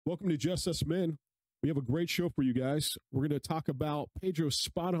Welcome to Just Us Men. We have a great show for you guys. We're going to talk about Pedro's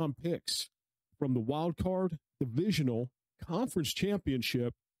spot-on picks from the wild card, divisional, conference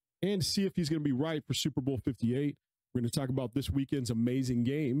championship, and see if he's going to be right for Super Bowl 58. We're going to talk about this weekend's amazing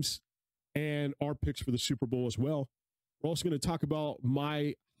games and our picks for the Super Bowl as well. We're also going to talk about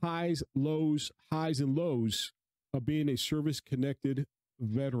my highs and lows of being a service-connected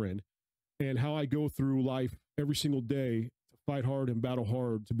veteran and how I go through life every single day to fight hard and battle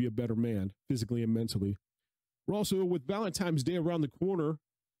hard to be a better man, physically and mentally. We're also, with Valentine's Day around the corner,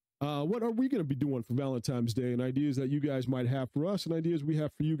 what are we going to be doing for Valentine's Day, and ideas that you guys might have for us and ideas we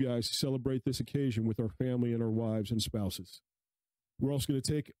have for you guys to celebrate this occasion with our family and our wives and spouses. We're also going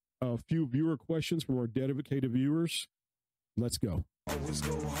to take a few viewer questions from our dedicated viewers. Let's go. Always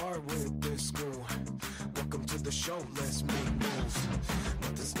go hard with this crew. Welcome to the show, let's make moves.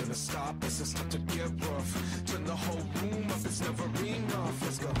 Nothing's gonna stop us, it's not to get rough. Turn the whole room up, it's never enough.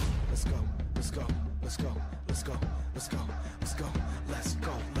 Let's go, let's go, let's go, let's go, let's go, let's go, let's go, let's go,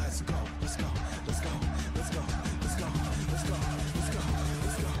 let's go, let's go, let's go, let's go, let's go, let's go, let's go,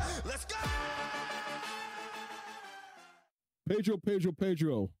 let's go, let's go.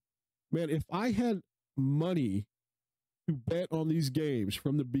 Pedro. Man, if I had money to bet on these games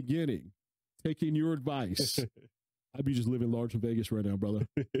from the beginning, taking your advice, I'd be just living large in Vegas right now, brother.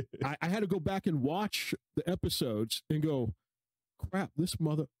 I had to go back and watch the episodes and go, crap, this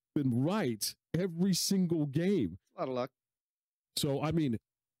mother been right every single game. A lot of luck. So, I mean,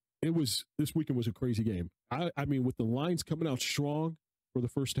 this weekend was a crazy game. I mean, with the lines coming out strong for the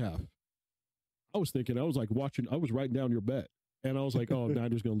first half, I was writing down your bet. And I was like, oh,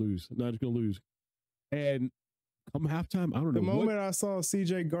 Niners going to lose. And come halftime, I don't know. The moment I saw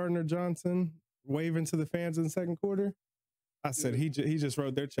CJ Gardner-Johnson waving to the fans in the second quarter, I said, he just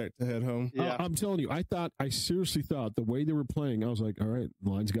wrote their check to head home. Yeah. I'm telling you, I seriously thought the way they were playing, I was like, all right,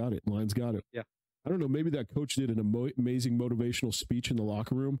 Lions got it. Yeah. I don't know, maybe that coach did an amazing motivational speech in the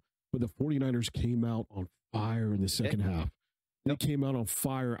locker room, but the 49ers came out on fire in the second half. They came out on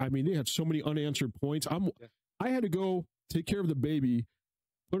fire. I mean, they had so many unanswered points. I had to go take care of the baby,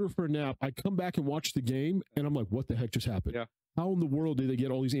 put her for a nap. I come back and watch the game, and I'm like, what the heck just happened? Yeah. How in the world did they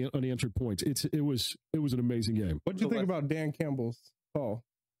get all these unanswered points? It was an amazing game. What did you think about Dan Campbell's call?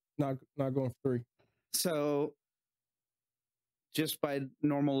 Not going for 3. So just by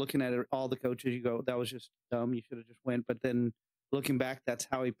normal looking at it, all the coaches, you go, that was just dumb. You should have just went. But then looking back, that's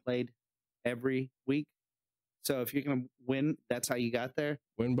how he played every week. So if you're going to win, that's how you got there.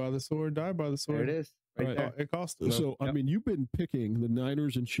 Win by the sword, die by the sword. There it is. Right there. It cost them. So, I mean, you've been picking the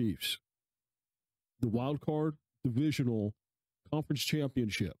Niners and Chiefs, the wild card, divisional, conference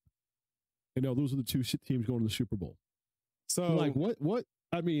championship. And now those are the two teams going to the Super Bowl. So, like, what?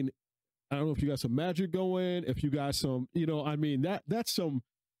 I mean, I don't know if you got some magic going, if you got some, I mean, that's some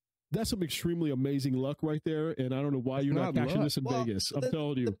extremely amazing luck right there. And I don't know why you're not cashing this in Vegas. I'm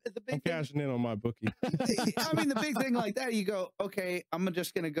telling you. I'm cashing in on my bookie. I mean, the big thing like that, you go, okay, I'm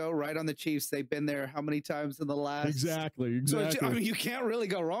just going to go right on the Chiefs. They've been there how many times in the last? Exactly. So, I mean, you can't really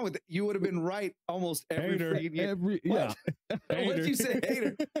go wrong with it. You would have been right almost every year. Yeah. What did you say,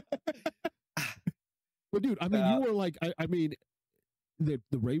 hater? But, dude, I mean, you were like, I mean, the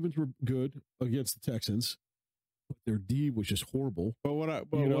Ravens were good against the Texans. Their D was just horrible. But what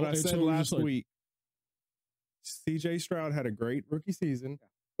I said last week, CJ Stroud had a great rookie season,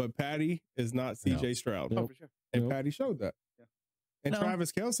 but Patty is not CJ Stroud. Oh, for sure. And Patty showed that. Yeah. And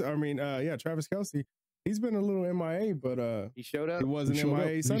Travis Kelce, Travis Kelce, he's been a little MIA, but he showed up. He wasn't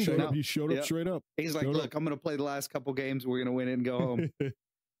MIA Sunday. He showed up straight up. He's like, look, I'm going to play the last couple games. We're going to win it and go home.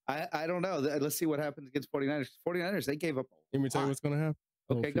 I don't know. Let's see what happens against 49ers. 49ers, they gave up. Let me tell you what's going to happen.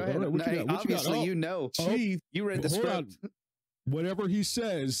 Okay, go ahead. Right, obviously, you know. Chief, you read the script. Whatever he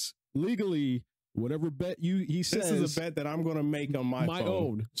says, legally, whatever bet he says. This is a bet that I'm going to make on my phone.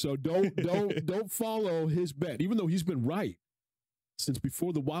 Own. So don't follow his bet, even though he's been right since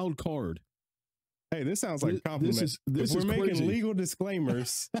before the wild card. Hey, this sounds like a compliment. If we're making legal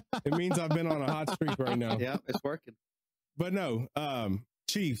disclaimers, it means I've been on a hot streak right now. Yeah, it's working. But no,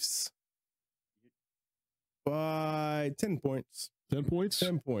 Chiefs by 10 points. 10 points?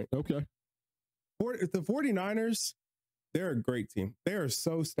 10 points. Okay. The 49ers, they're a great team. They are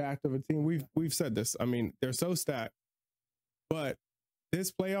so stacked of a team. We've said this. I mean, they're so stacked. But this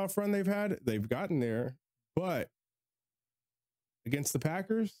playoff run they've gotten there. But against the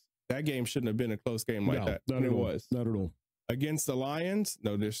Packers, that game shouldn't have been a close game like that. Not it was. Not at all. Against the Lions,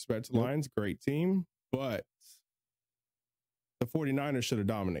 no disrespect to the Lions, great team. But the 49ers should have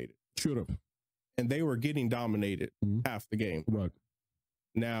dominated. Should have. And they were getting dominated half the game. Right.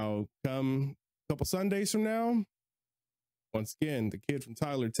 Now, come a couple Sundays from now, once again, the kid from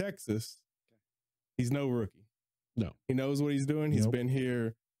Tyler, Texas, he's no rookie. No. He knows what he's doing. He's Nope. been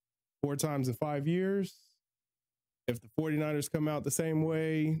here 4 times in 5 years. If the 49ers come out the same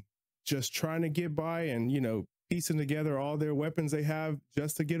way, just trying to get by and, piecing together all their weapons they have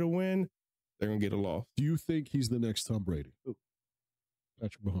just to get a win, they're going to get a loss. Do you think he's the next Tom Brady? Who?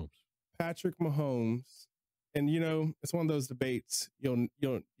 Patrick Mahomes. Patrick Mahomes, and it's one of those debates you'll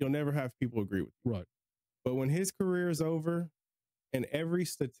never have people agree with you. Right. But when his career is over, in every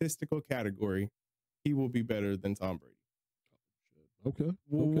statistical category, he will be better than Tom Brady. Okay.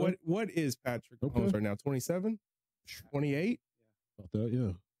 Well, Okay. what is Patrick Okay. Mahomes right now? 27, 28. About that?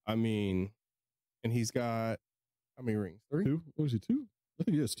 Yeah. I mean, and he's got how many rings? 3. 2? What is he? 2? I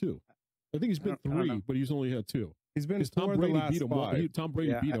think he has 2. I think he's been I don't 3, know. but he's only had 2. He's been Because 4 Tom of the Brady last beat him. 5. Tom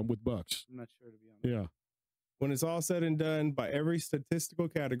Brady Yeah, beat him with Bucks. I'm not sure, to be honest. Yeah. When it's all said and done, by every statistical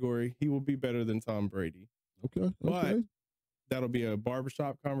category, he will be better than Tom Brady. Okay. But Okay. that'll be a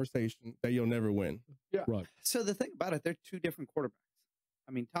barbershop conversation that you'll never win. Right. So the thing about it, they're two different quarterbacks.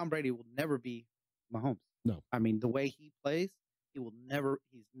 I mean, Tom Brady will never be Mahomes. No. I mean, the way he plays, he's never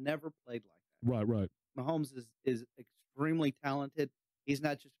played like that. Right. Right. Mahomes is extremely talented. He's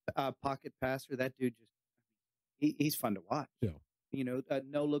not just a pocket passer. That dude he's fun to watch. Yeah.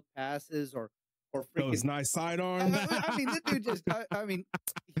 No look passes or Those freaking. nice sidearms. I mean, this dude just. I mean,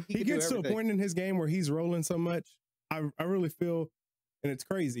 He can do gets to a everything. point in his game where he's rolling so much. I really feel, and it's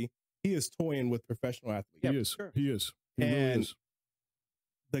crazy, he is toying with professional athletes. Yeah, he for is. sure. He is. He really And is.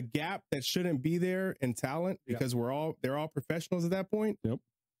 The gap that shouldn't be there in talent, Yeah. because they're all professionals at that point. Yep.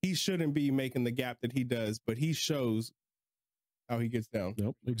 He shouldn't be making the gap that he does, but he shows how he gets down.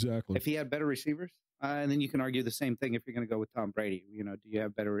 Yep. Exactly. If he had better receivers, and then you can argue the same thing if you're going to go with Tom Brady. Do you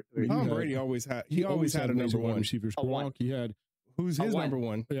have better? You Tom had- Brady always had a number amazing wide one. receivers. A one. Gronk, he had. Who's A his one. number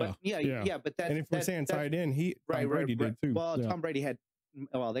one? Yeah. But but that's And if we're that- saying that's- tight end, Tom Brady did too. Well, Yeah. Tom Brady had.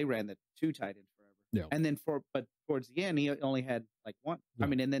 Well, they ran the 2 tight ends forever. Yeah. And then but towards the end, he only had like 1. Yeah. I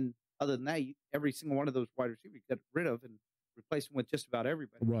mean, and then other than that, every single one of those wide receivers you got rid of and replaced them with just about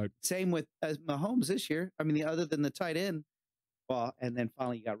everybody. Right. Same with Mahomes this year. I mean, other than the tight end, well, and then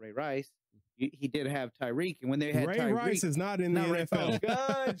finally you got Ray Rice. He did have Tyreek, and when they had Ray Tyreek, Rice is not in the not Ray- NFL. Oh,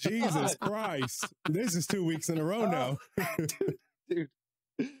 God, Jesus God. Christ. This is 2 weeks in a row now. dude.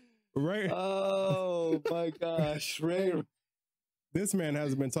 Ray, Oh my gosh, Ray. this man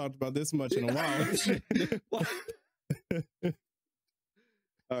hasn't been talked about this much in a while.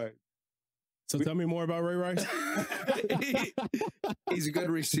 All right. So tell me more about Ray Rice. He's a good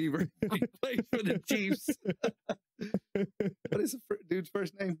receiver. He plays for the Chiefs. What is the dude's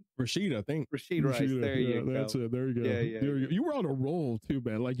first name? Rashid, I think. Rashid Rice. Rashida. There Yeah, you go. That's it. There you go. Yeah, yeah, There you go. You were on a roll too,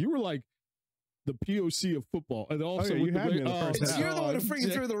 man. Like you were like the POC of football, and also yeah, you had me in the first It's half. you're the one who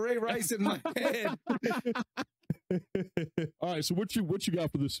freaking threw the Ray Rice in my head. All right. So what you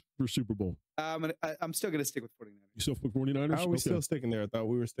got for this for Super Bowl? I'm still gonna stick with 49ers. You still for 49ers? How are we still sticking there? I thought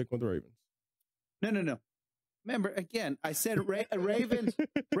we were sticking with the Ravens. No. Remember, again, I said Ravens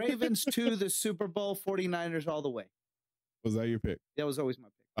to the Super Bowl, 49ers all the way. Was that your pick? That was always my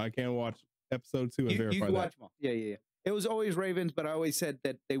pick. I can't watch episode 2 and You verify can that. watch them all. Yeah. It was always Ravens, but I always said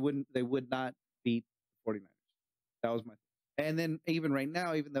that they would not beat the 49ers. That was my thing. And then even right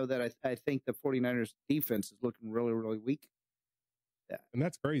now, even though that I think the 49ers defense is looking really, really weak. And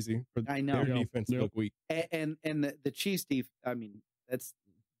that's crazy for I know. their defense to Yep. look weak. And the Chiefs I mean, it's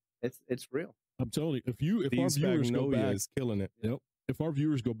real. I'm telling you, if our Steve viewers go Spagnuolo back, is killing it. if our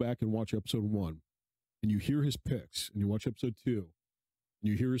viewers go back and watch episode 1, and you hear his picks, and you watch episode 2,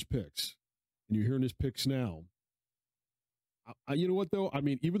 and you hear his picks, and you're hearing his picks now. You know what though? I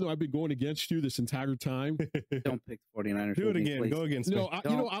mean, even though I've been going against you this entire time, Don't pick the 49ers. Do it with me, again. please. Go against no, me.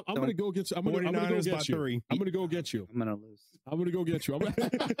 I'm going to go against. I'm going to go 49ers by against you. 3. I'm going to go against you. I'm going to lose. I'm going to go against you. I'm going to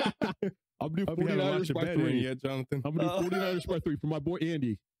do Hope you haven't 49ers watched your by bet in 3. yet, Jonathan. I'm going to do 49ers by 3 for my boy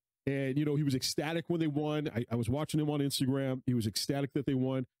Andy. And, he was ecstatic when they won. I was watching him on Instagram. He was ecstatic that they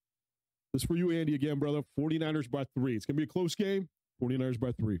won. This is for you, Andy, again, brother. 49ers by 3. It's going to be a close game. 49ers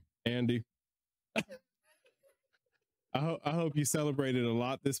by 3. Andy. I hope you celebrated a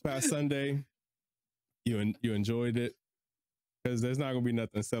lot this past Sunday. You enjoyed it, because there's not going to be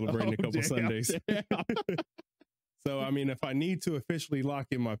nothing celebrating a couple Sundays. So, I mean, if I need to officially lock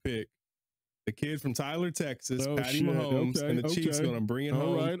in my pick, the kid from Tyler, Texas, Oh, Patty shit. Mahomes, Okay, and the Chiefs okay. going to bring it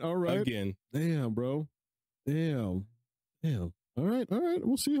All home right. again. Damn, bro. Damn. All right.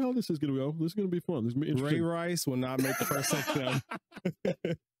 We'll see how this is going to go. This is going to be fun. This is going to be Ray interesting. Rice will not make the first touchdown.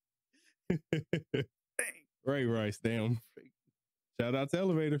 Ray Rice, damn. Shout out to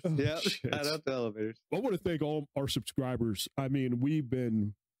Elevators. Yeah. shit. Shout out to elevators. I want to thank all our subscribers. I mean, we've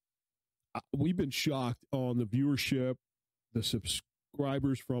been shocked on the viewership the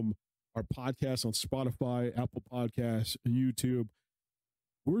subscribers from our podcast on Spotify, Apple Podcasts, YouTube.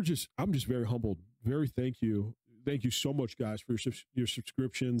 I'm just very humbled. Very thank you. Thank you so much, guys, for your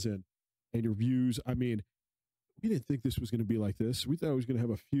subscriptions and your views. I mean, we didn't think this was going to be like this. We thought we was going to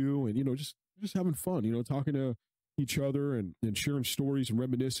have a few and, just having fun, talking to each other and sharing stories and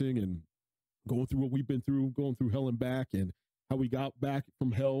reminiscing and going through what we've been through, going through hell and back, and how we got back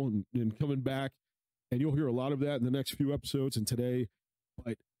from hell and coming back. And you'll hear a lot of that in the next few episodes and today.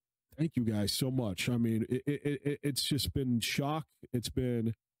 But thank you guys so much. I mean, it's just been shock. It's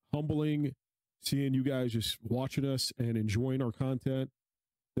been humbling seeing you guys just watching us and enjoying our content.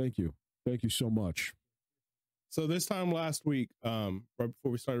 Thank you. Thank you so much. So this time last week, right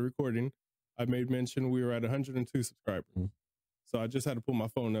before we started recording, I made mention we were at 102 subscribers. Mm-hmm. So I just had to pull my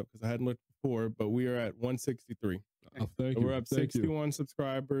phone up because I hadn't looked before, but we are at 163. Oh, thank so you. We're up 61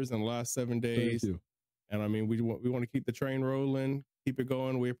 subscribers in the last 7 days. Thank you. And I mean, we want to keep the train rolling, keep it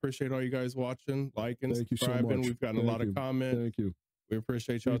going. We appreciate all you guys watching, liking, subscribing. So much. We've gotten a lot of comments. Thank you. We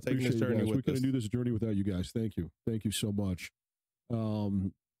appreciate y'all taking this journey with us. We couldn't do this journey without you guys. Thank you. Thank you so much.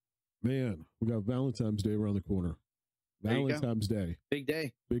 Man, we got Valentine's Day around the corner. Valentine's Day. Big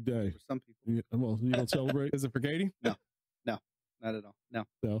day. Big day. For some people. Yeah, well, you don't celebrate? Is it for Katie? No, not at all. No.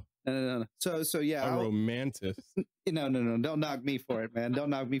 No. So yeah. A romantic. No. Don't knock me for it, man. Don't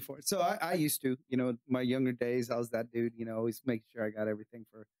knock me for it. So I used to, my younger days, I was that dude, always make sure I got everything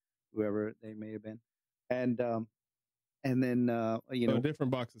for whoever they may have been. And then, a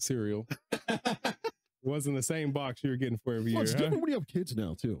different box of cereal. Wasn't the same box you were getting for every year. It's different when you have kids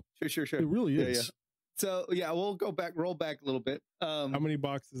now, too. Sure. It really is. Yeah. So, yeah, we'll roll back a little bit. How many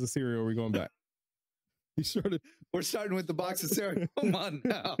boxes of cereal are we going back? We're starting with the box of cereal. Come on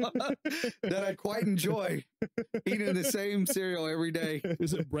now. That I quite enjoy eating the same cereal every day.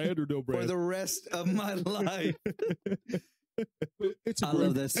 Is it brand or no brand? For the rest of my life. I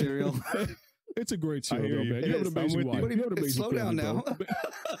love that cereal. It's a great cereal, man. You have an amazing wife. Slow down now.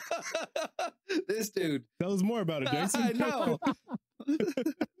 This dude. Tell us more about it, Jason. I know.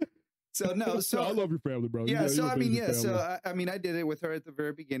 So I love your family, bro. Yeah. So I mean, I did it with her at the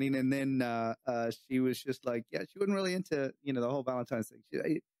very beginning, and then she was just like, she wasn't really into the whole Valentine's thing.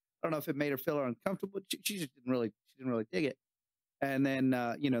 I don't know if it made her feel uncomfortable. She just didn't really dig it. And then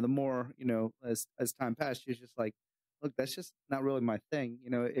the more as time passed, she was just like, look, that's just not really my thing.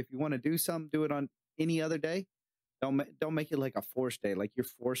 If you want to do something, do it on any other day. Don't make it like a forced day. Like you're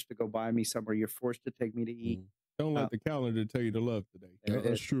forced to go buy me somewhere. You're forced to take me to eat. Don't let the calendar tell you to love today. Yeah,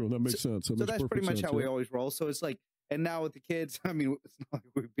 that's true. That makes sense. So that's pretty much how we always roll. So it's like, and now with the kids, I mean, it's not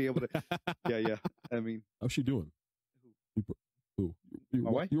like we'd be able to. Yeah. I mean, how's she doing? Who? My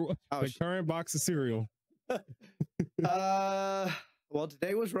wife? The current box of cereal. Well,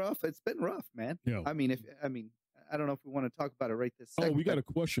 today was rough. It's been rough, man. Yeah. I mean, I don't know if we want to talk about it right this second. Oh, we got a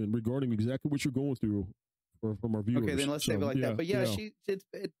question regarding exactly what you're going through from our viewers. Okay, then let's save it like that. But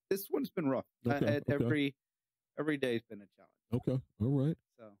this one's been rough. Okay. Every day's been a challenge. Okay, all right.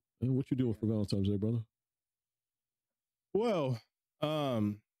 So, and what you doing for Valentine's Day, brother? Well, I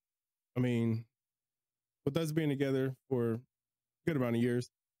mean, with us being together for a good amount of years,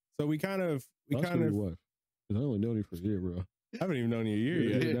 so we kind of. Your wife. I only known you for a year, bro. I haven't even known you a year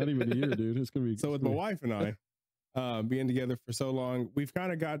yet. Not even a year, dude. It's gonna be. So with my wife and I, being together for so long, we've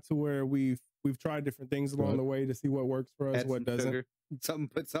kind of got to where we've tried different things along the way to see what works for us, what doesn't. Sugar.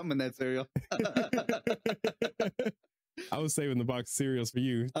 Put something in that cereal. I was saving the box of cereals for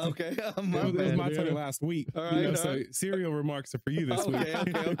you. Okay, it was my turn last week. All right, so cereal remarks are for you this week.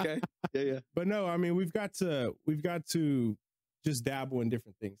 Okay. Yeah. But no, I mean we've got to just dabble in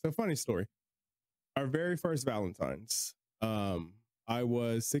different things. So funny story. Our very first Valentine's, I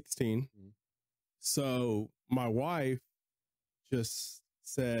was 16. So my wife just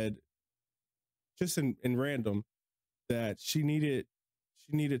said, just in random, that she needed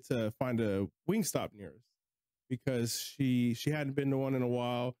to find a Wingstop near us because she hadn't been to one in a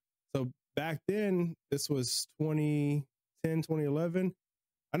while. So back then, this was 2010, 2011.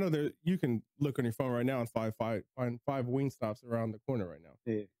 I know that you can look on your phone right now and find five Wingstops around the corner right now.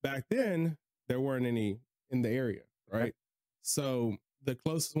 Yeah. Back then, there weren't any in the area, right? Okay. So the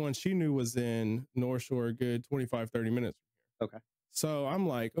closest one she knew was in North Shore, a good 25, 30 minutes from here. Okay. So I'm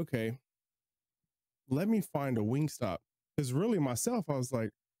like, okay, let me find a Wingstop. Because really myself, I was like,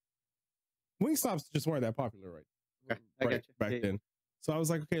 Wingstops just weren't that popular back then. So I was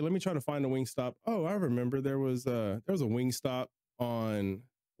like, okay, let me try to find a Wingstop. Oh, I remember there was a Wingstop on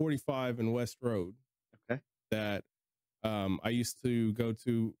 45 and West Road. Okay. That I used to go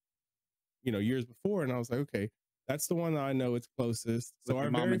to, years before, and I was like, okay, That's the one that I know it's closest. With So your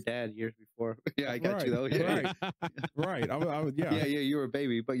our mom very and dad years before. Yeah, I got Right, you though. Yeah, right. I would, yeah. yeah, you were a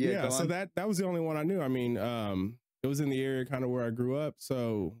baby, but yeah, Yeah, go so on. that was the only one I knew. I mean, it was in the area kind of where I grew up.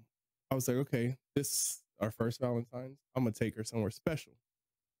 So I was like, okay, this our first Valentine's. I'm gonna take her somewhere special.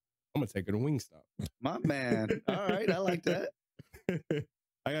 I'm gonna take her to Wingstop. My man. All right, I like that.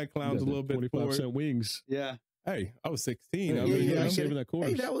 I got clowns a little bit 25 for it. cent wings. Yeah. Hey, I was 16. Yeah, I yeah, mean, yeah, you know, I get saving it. that course.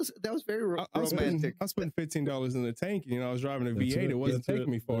 Hey, that was very I was spending, romantic. I was spending $15 in the tank. You know, I was driving a That's V8. it, It wasn't that's taking it,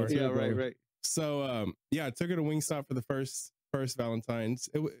 me far. that's Yeah, it, right, brother. right. So I took her to Wingstop for the first Valentine's.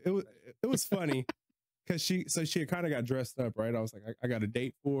 It was funny because she had kind of got dressed up, right? I was like, I got a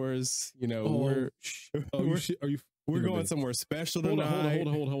date for us. You know, we're Are you? we're wait a going minute. somewhere special Hold tonight.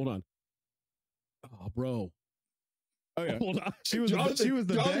 hold on. Oh, bro. Oh yeah, Hold on. she was the Jonathan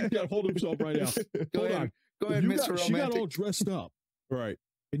best. can't hold himself right now. Go Hold ahead. on. Go ahead, Mr. She got all Romantic. dressed up, right.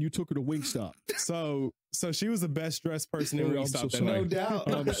 and you took her to Wingstop. So she was the best dressed person in Oh, I'm so Wingstop that sorry. No night. doubt.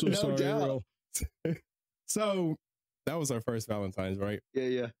 Oh, I'm so No sorry, doubt. Ariel. So that was our first Valentine's, right? Yeah,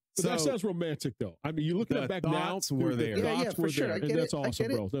 yeah. But that sounds romantic, though. I mean, you looking the at back now, thoughts were there. The Yeah, yeah, thoughts for were sure. there, I and get that's it. I awesome,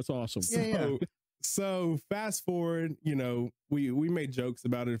 get it. bro. That's awesome. Yeah, yeah. So fast forward, you know, we made jokes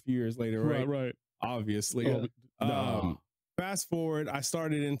about it a few years later, right? Right. Obviously. Oh, nah. Fast forward, I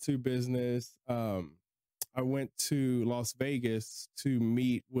started into business. I went to Las Vegas to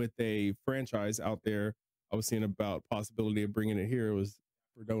meet with a franchise out there. I was seeing about possibility of bringing it here. It was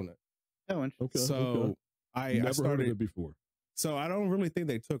for donut. Oh, interesting. Okay. So okay. I Never heard of started. it before. So I don't really think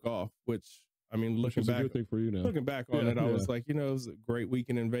they took off. Which I mean, Which looking is a back, good thing for you now. looking back on Yeah, it, I yeah. was like, you know, it was a great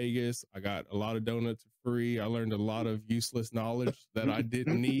weekend in Vegas. I got a lot of donuts for free. I learned a lot of useless knowledge that I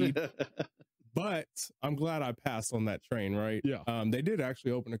didn't need. But I'm glad I passed on that train, right? Yeah. They did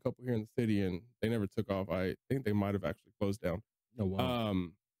actually open a couple here in the city and they never took off. I think they might have actually closed down. Oh, wow.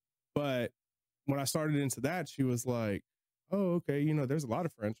 But when I started into that, she was like, oh, okay, you know, there's a lot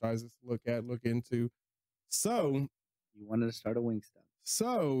of franchises to look into. So You wanted to start a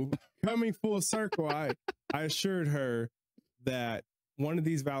Wingstop. coming full circle, I assured her that one of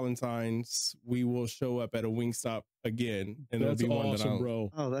these Valentines we will show up at a Wingstop again, and That's it'll be one that awesome, I'll.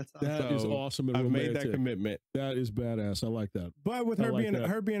 bro. Oh, that's awesome. That is So, awesome and I've romantic. made that commitment. That is badass. I like that. But with I her like being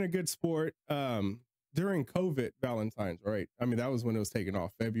that. a good sport, during COVID Valentine's, right? I mean, that was when it was taking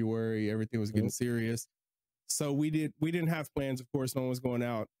off. February, everything was getting serious. So we didn't have plans. Of course, no one was going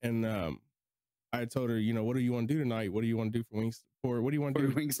out, and I had told her, you know, what do you want to do tonight? What do you want to do for Wings? Or what do you want to For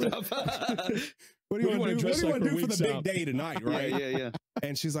do? Wingstop. What do you want to do? What do you want to do for the Wingstop? big day tonight, right? Yeah, yeah.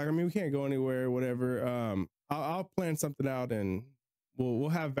 And she's like, I mean, we can't go anywhere, whatever. I'll plan something out, and we'll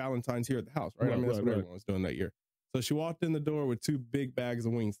have Valentine's here at the house, right? I Right, mean, that's right, what right. everyone was doing that year. So she walked in the door with 2 big bags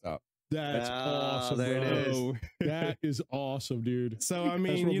of Wingstop. That's Ah, awesome, there it bro. is. That is awesome, dude. So I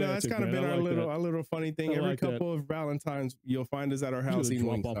mean, you know, that's romantic, kind of man. been I our like our little funny thing. I Every like that. couple of Valentines, you'll find us at our I'm house just eating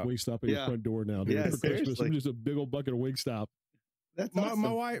gonna drop off Wingstop. Wingstop at your Yeah. front door now, dude. Yeah, For Christmas, seriously. I'm just a big old bucket of Wingstop. That's My awesome.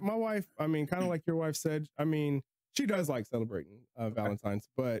 my wife. I mean, kind of like your wife said. I mean, she does like celebrating Valentine's,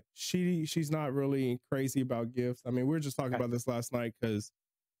 but she's not really crazy about gifts. I mean, we were just talking Okay. about this last night because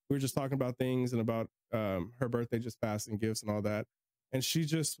we were just talking about things and about her birthday just passed and gifts and all that. And she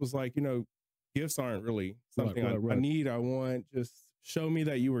just was like, you know, gifts aren't really something I right. need. I want. Just show me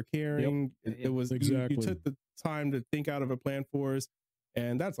that you were caring. It was Exactly. you took the time to think out of a plan for us,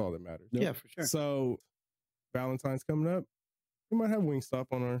 and that's all that matters. Yeah, for sure. So Valentine's coming up. We might have Wingstop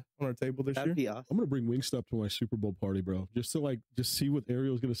on our table this That'd year. be awesome. I'm gonna bring Wingstop to my Super Bowl party, bro. Just to just see what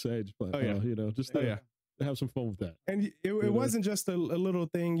Ariel's gonna say. Just Oh, yeah. you know, just Oh, to yeah. have some fun with that. And it know? wasn't just a little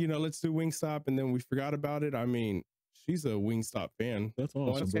thing, you know, let's do Wingstop and then we forgot about it. I mean, she's a Wingstop fan. That's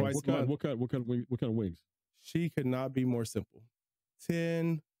awesome, Once, bro. twice What a month. kind of wings? She could not be more simple.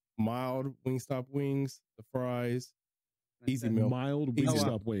 10 mild Wingstop wings, the fries, easy meal. Mild Easy.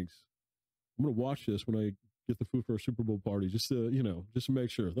 Wingstop wings. I'm gonna watch this when I get the food for a Super Bowl party, just to make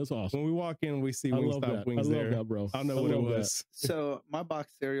sure. That's awesome. When we walk in, we see I love Wingstop that. wings I love there. that, bro. I know I what it love that. was. So my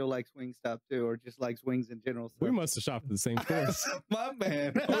box cereal likes Wingstop too, or just likes wings in general. So. We must have shopped at the same stores. My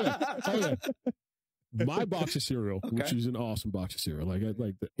man. Oh, yeah. My box of cereal, which Okay. is an awesome box of cereal, like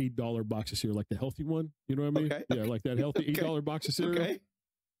the $8 box of cereal, like the healthy one. You know what I mean? Okay. Yeah, like that healthy Okay. $8 box of cereal. Okay.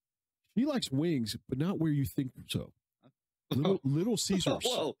 She likes wings, but not where you think so. Little Caesars.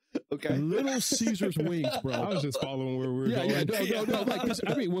 Whoa. Okay. Little Caesars wings, bro. I was just following where we were Yeah, going. no. Like this,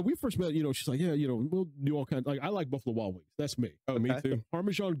 I mean, when we first met, she's like, yeah, we'll do all kinds. Like, I like Buffalo Wild Wings. That's me. Oh, me Okay. too.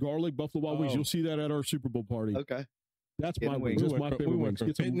 Parmesan garlic Buffalo Wild Wings. Oh. You'll see that at our Super Bowl party. Okay. That's Getting my wings. wings. We That's my went from- favorite we went wings. from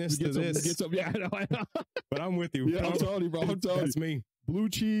Get some- fitness get to some- this. Get some. Yeah, I know. But I'm with you. Yeah, I'm telling you, bro. I'm telling That's you. me. Blue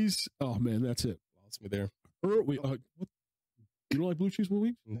cheese. Oh man, that's it. Lost me there. What? You don't like blue cheese with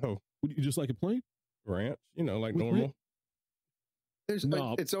wings? No. You just like it plain? Ranch, like With normal. There's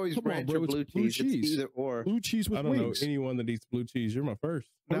No, it's always come on, ranch bro, or blue it's blue cheese. It's cheese. either or. Blue cheese with I don't wings. know anyone that eats blue cheese. You're my first.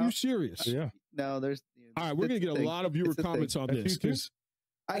 Are No. you serious? Yeah. No, there's. All right, we're gonna it's get a thing. lot of viewer It's a thing. comments on That's this you too? because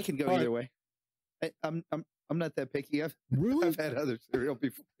I can go All right. either way. I'm not that picky. I've really, had other cereal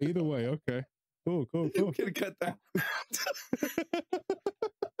before. Either way, okay. Cool. I'm gonna cut that.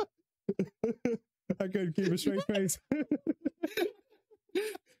 I couldn't keep a straight face.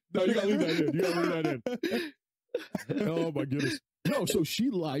 no, you gotta leave that in. You gotta leave that in. Oh my goodness. No, so she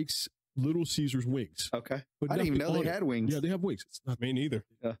likes Little Caesars wings, Okay. but I didn't even nothing know on they it. had wings. Yeah, they have wings. It's not. Me neither.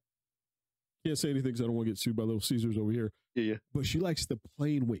 Can't say anything because I don't want to get sued by Little Caesars over here. Yeah. But she likes the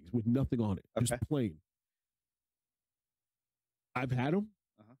plain wings with nothing on it, just Okay. plain. I've had them.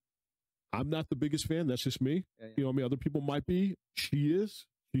 Uh-huh. I'm not the biggest fan. That's just me. Yeah. You know, I mean, other people might be. She is.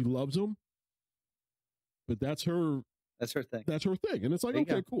 She loves them. But that's her. That's her thing. That's her thing, and it's like, There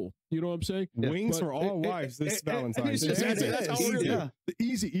you okay, cool. You know what I'm saying? Yeah. Wings But for all it- wives this it- Valentine's Day. that's how we're gonna do Yeah. it. The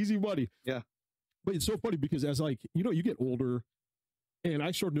easy money. Yeah. But it's so funny because as like, you get older, and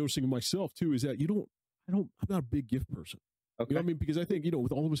I started noticing myself too, is that I'm not a big gift person. Okay. You know what I mean? Because I think,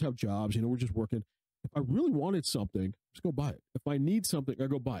 with all of us have jobs, we're just working. If I really wanted something, just go buy it. If I need something, I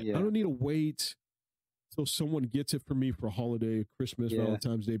go buy it. Yeah. I don't need to wait till someone gets it for me for a holiday, Christmas, Yeah.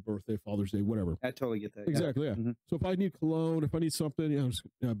 Valentine's Day, birthday, Father's Day, whatever. I totally get that. Exactly, yeah. Mhm. So if I need cologne, if I need something,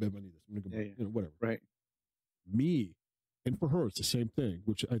 I bet I need this. I'm gonna go buy it, Yeah. whatever. Yeah. Right. Me, and for her, it's the same thing,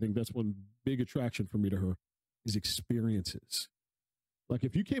 which I think that's one big attraction for me to her is experiences. Like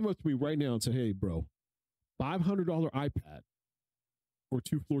if you came up to me right now and said, hey, bro, $500 iPad or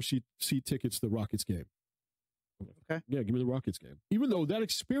 2 floor seat tickets to the Rockets game. Okay. Yeah, give me the Rockets game. Even though that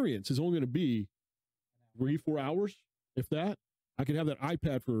experience is only going to be 3-4 hours, if that, I could have that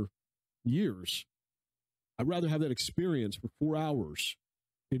iPad for years. I'd rather have that experience for 4 hours,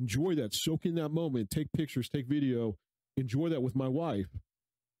 enjoy that, soak in that moment, take pictures, take video, enjoy that with my wife,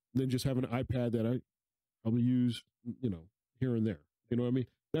 than just have an iPad that I probably use, here and there. You know what I mean?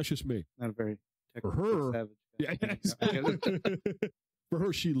 That's just me. Not a very For technical, her, savage. Yeah, exactly. For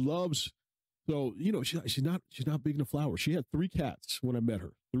her, she loves. So she's not big into flowers. She had 3 cats when I met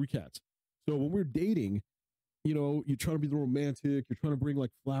her. 3 cats. So when we're dating, you're trying to be the romantic. You're trying to bring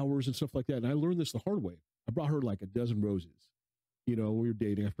like flowers and stuff like that. And I learned this the hard way. I brought her like a dozen roses. When we were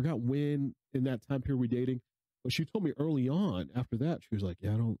dating. I forgot when in that time period we were dating, but she told me early on. After that, she was like,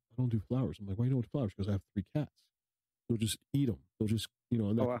 "Yeah, I don't do flowers." I'm like, "Why you don't do flowers?" She goes, "I have 3 cats. They'll just eat them. They'll just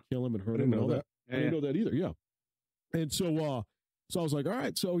and that wow. can kill them and hurt I them didn't and all know that." that. I didn't know that either. Yeah. And so I was like, all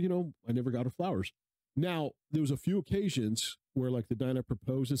right. So, I never got her flowers. Now, there was a few occasions where like the night I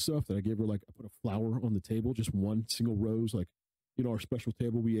proposed and stuff that I gave her, like, I put a flower on the table, just one single rose, like, our special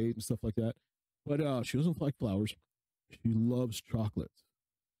table we ate and stuff like that. But she doesn't like flowers. She loves chocolates.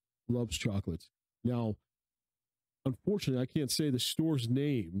 Loves chocolates. Now, unfortunately, I can't say the store's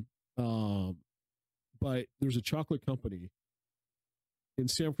name, but there's a chocolate company in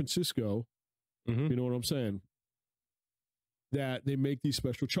San Francisco. Mhm. You know what I'm saying? That they make these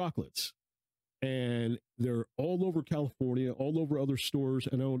special chocolates. And they're all over California, all over other stores.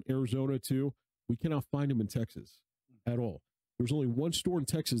 I know in Arizona too. We cannot find them in Texas at all. There's only one store in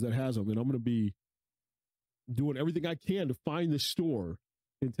Texas that has them. And I'm going to be doing everything I can to find this store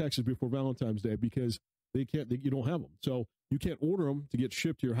in Texas before Valentine's Day because you don't have them. So you can't order them to get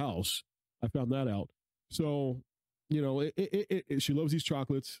shipped to your house. I found that out. So, she loves these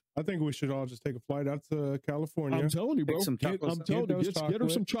chocolates. I think we should all just take a flight out to California I'm telling you, bro. Pick some chocolates I'm up. telling Get you, those get her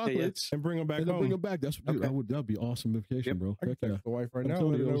some chocolates and bring them back and then home. bring them back. That's dude, Okay. that'd be awesome vacation, Yep. bro. I can Heck yeah. text the wife right I'm now.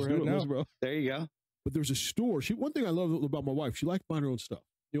 telling Let her you, know let's we're do it, heading let's, out. bro. There you go. But there's a store. One thing I love about my wife, she likes buying her own stuff.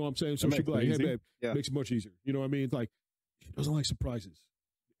 You know what I'm saying? So That she'd be makes like, it hey, easy. babe, Yeah. makes it much easier. You know what I mean? It's like, she doesn't like surprises.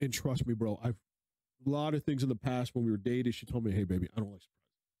 And trust me, bro, a lot of things in the past when we were dating, she told me, hey, baby, I don't like surprises.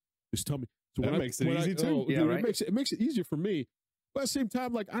 Just tell me. So That makes it easy, too. Yeah, dude, right? it makes it easier for me. But at the same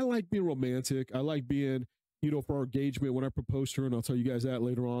time, like, I like being romantic. I like being, for our engagement, when I proposed to her, and I'll tell you guys that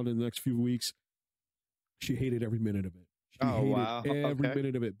later on in the next few weeks, she hated every minute of it. She Oh, hated wow. every Okay.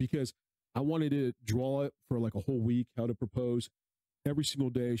 minute of it because I wanted to draw it for like a whole week, how to propose. Every single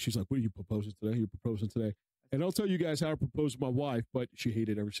day, she's like, what are you proposing today? You're proposing today. And I'll tell you guys how I proposed to my wife, but she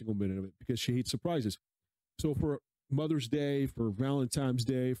hated every single minute of it because she hates surprises. So for Mother's Day, for Valentine's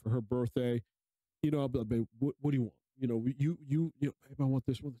Day, for her birthday, I'll be like, babe, what do you want? You babe, I want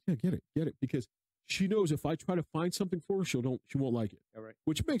this one. Yeah, get it. Because she knows if I try to find something for her, she won't like it. All right.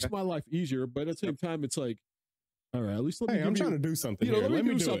 Which makes my life easier, but at the same time, it's like, all right, at least let me Hey, I'm give trying you, to do something let here. me Let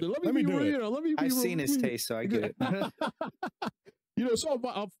me do do something. it. Let me do it. let me I've be seen his let me- taste, so I get it. You know,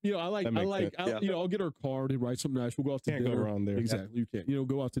 so you know, I like, That makes sense. you know, I'll get her a card and write something nice. We'll go out to Can't dinner. go wrong there. Exactly. You can't, you know,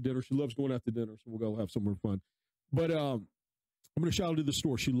 go out to dinner. She loves going out to dinner. So we'll go have somewhere fun. But I'm going to shout out to the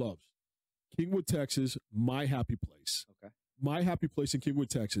store she loves. Kingwood, Texas, My Happy Place. Okay. My Happy Place in Kingwood,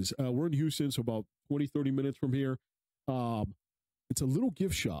 Texas. We're in Houston, so about 20, 30 minutes from here. It's a little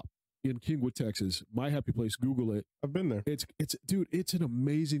gift shop in Kingwood, Texas. My Happy Place. Google it. I've been there. Dude, it's an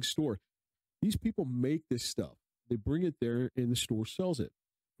amazing store. These people make this stuff. They bring it there and the store sells it.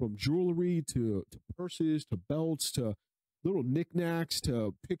 From jewelry to purses to belts to little knickknacks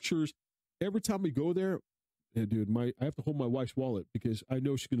to pictures. Every time we go there, dude, I have to hold my wife's wallet because I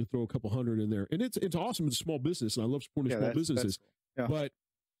know she's going to throw a couple hundred in there. And it's awesome. It's a small business, and I love supporting small businesses. Cool. Yeah. But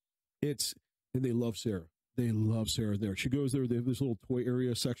and they love Sarah. They love Sarah there. She goes there. They have this little toy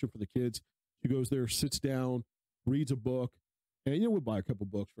area section for the kids. She goes there, sits down, reads a book, and you know, we'll buy a couple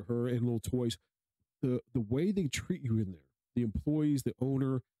books for her and little toys. The way they treat you in there, the employees, the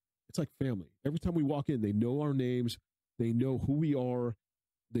owner, it's like family. Every time we walk in, they know our names. They know who we are.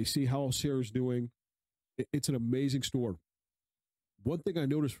 They see how Sarah's doing. It's an amazing store. One thing I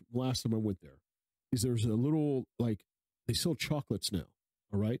noticed last time I went there is there's a little, like, they sell chocolates now,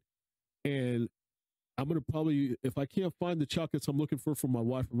 all right? And I'm going to probably, if I can't find the chocolates I'm looking for my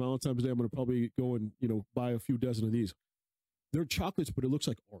wife for Valentine's Day, I'm going to probably go and, you know, buy a few dozen of these. They're chocolates, but it looks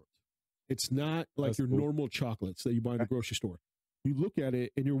like art. It's not like That's your cool. normal chocolates that you buy in the grocery store. You look at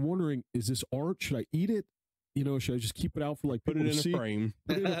it and you're wondering, is this art? Should I eat it? You know, should I just keep it out for like Put people it to in see? a frame.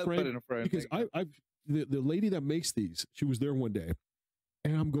 Put it in a frame. Put it in a frame. Because the lady that makes these, she was there one day,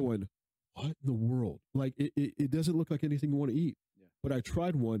 and I'm going, what in the world? Like it doesn't look like anything you want to eat. Yeah. But I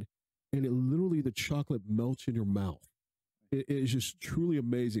tried one, and it literally, the chocolate melts in your mouth. It is just truly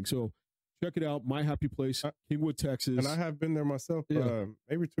amazing. So check it out, My Happy Place, Kingwood, Texas. And I have been there myself, Yeah.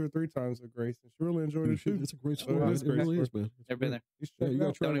 maybe 2 or 3 times with Grace, and she really enjoyed You it should- too. It's a great Oh, store. it It, is a great really store. is, man. It's Never been great. there. You should Yeah, check you it gotta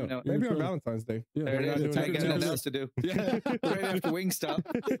out. try Don't it even out. know. You Maybe gotta on try it. Valentine's Day. Yeah, There it We're not is. doing I it got together. nothing else to do. Yeah. Right after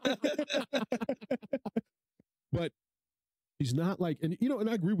Wingstop. But he's not like, and you know, and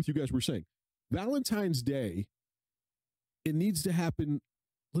I agree with you guys were saying, Valentine's Day, it needs to happen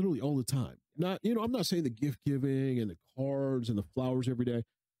literally all the time. Not, you know, I'm not saying the gift giving and the cards and the flowers every day,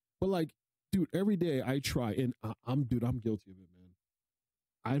 but like, dude, every day I try, and I'm guilty of it, man.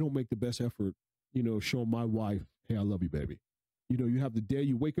 I don't make the best effort, you know, showing my wife, hey, I love you, baby. You know, you have the day,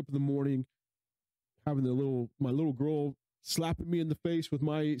 you wake up in the morning, having my little girl slapping me in the face with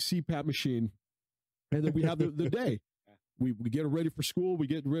my CPAP machine, and then we have the day. We get her ready for school. We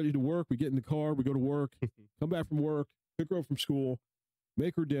get ready to work. We get in the car. We go to work, come back from work, pick her up from school,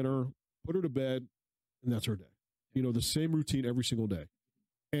 make her dinner, put her to bed, and that's her day. You know, the same routine every single day.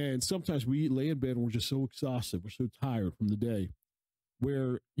 And sometimes we lay in bed and we're just so exhausted. We're so tired from the day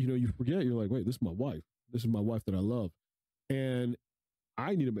where, you know, you forget, you're like, wait, this is my wife. This is my wife that I love. And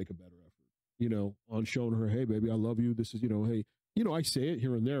I need to make a better effort, you know, on showing her, hey, baby, I love you. This is, you know, hey, you know, I say it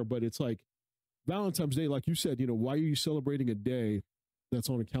here and there, but it's like Valentine's Day, like you said, you know, why are you celebrating a day that's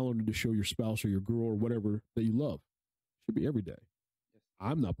on a calendar to show your spouse or your girl or whatever that you love? It should be every day.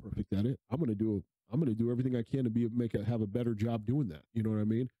 I'm not perfect at it. I'm going to do everything I can to have a better job doing that. You know what I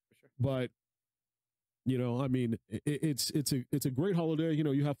mean? For sure. But, you know, I mean, it's a great holiday. You know,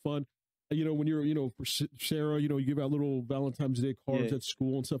 you have fun. You know, when you're, you know, for Sarah, you know, you give out little Valentine's Day cards at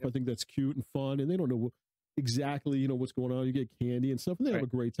school and stuff. Yep. I think that's cute and fun. And they don't know exactly, you know, what's going on. You get candy and stuff, and they have a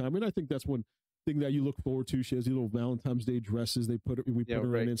great time. And I think that's one thing that you look forward to. She has these little Valentine's Day dresses we put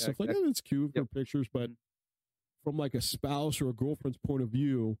her in and stuff like that. It's cute for pictures, but from like a spouse or a girlfriend's point of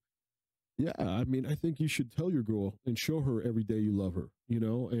view, yeah, I mean, I think you should tell your girl and show her every day you love her, you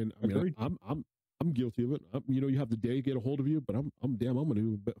know. And I mean, I'm guilty of it. You know, you have the day get a hold of you, but I'm going to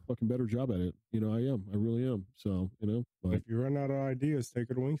do a fucking better job at it. You know, I really am. So, you know, but If you run out of ideas, take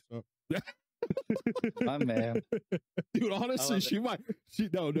her to Wingstop. My man. dude, honestly,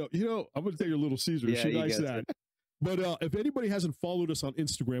 no, you know, I'm going to take her Little Caesar. Yeah, She you likes get that. But if anybody hasn't followed us on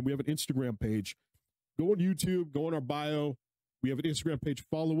Instagram, we have an Instagram page. Go on YouTube, go on our bio. We have an Instagram page.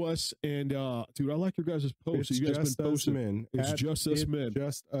 Follow us. And, dude, I like your guys' posts. It's You guys just been us posting. men. It's just us men.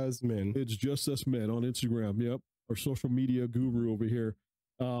 Just us men. It's just us men on Instagram. Yep. Our social media guru over here.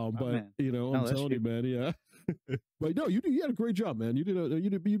 But man. you know, No, I'm that's telling you, man. Yeah. But no, you've had a great job, man. You've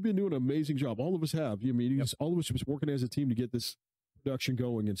been doing an amazing job. All of us have. I mean, all of us have been working as a team to get this production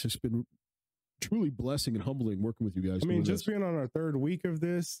going. It's just been truly blessing and humbling working with you guys. I mean, doing just this. being on our 3rd week of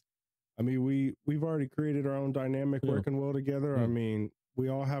this, I mean, we've already created our own dynamic, Yeah. working well together. Yeah. I mean, we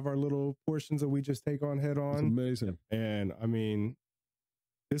all have our little portions that we just take on head It's on. amazing. And I mean,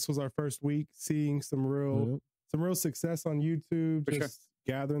 this was our first week seeing some real success on YouTube, For sure. just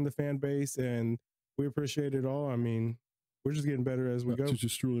gathering the fan base, and we appreciate it all. I mean, we're just getting better as we go. It's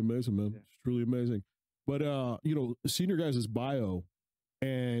just truly amazing, man. Yeah. It's truly amazing. But you know, seeing your guys' bio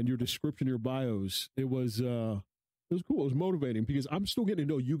and your description of your bios, it was cool. It was motivating because I'm still getting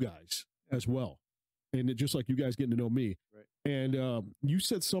to know you guys as well. And it, just like you guys getting to know me. Right. And you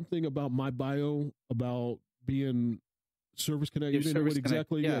said something about my bio about being service connected. You didn't know what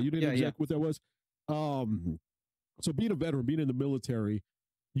exactly. Yeah, you didn't know exactly what that was. So being a veteran, being in the military,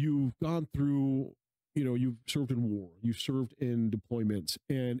 you've gone through, you know, you've served in war, you've served in deployments,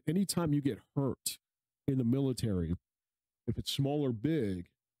 and anytime you get hurt in the military, if it's small or big,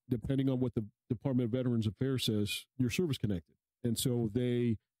 depending on what the Department of Veterans Affairs says, you're service connected. And so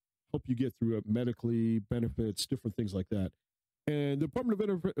they help you get through it medically, benefits, different things like that. And the Department of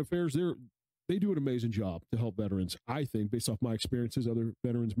Veterans Affairs, they do an amazing job to help veterans, I think, based off my experiences. Other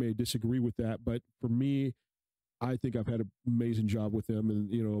veterans may disagree with that, but for me, I think I've had an amazing job with them,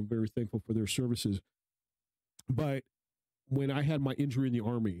 and, you know, I'm very thankful for their services. But when I had my injury in the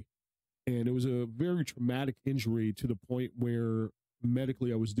Army, and it was a very traumatic injury to the point where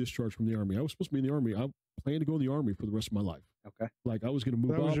medically I was discharged from the Army. I was supposed to be in the Army. I planned to go in the Army for the rest of my life. Okay. Like, I was going to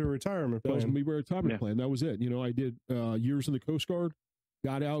move That was up. your retirement That plan. was going to be my retirement plan. That was it. You know, I did years in the Coast Guard,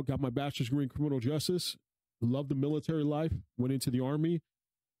 got out, got my bachelor's degree in criminal justice, loved the military life, went into the Army,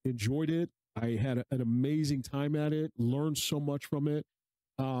 enjoyed it. I had an amazing time at it, learned so much from it.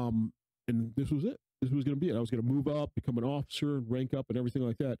 And this was it. This was going to be it. I was going to move up, become an officer, rank up, and everything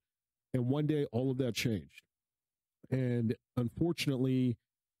like that. And one day, all of that changed. And unfortunately,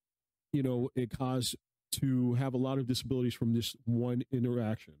 you know, it caused to have a lot of disabilities from this one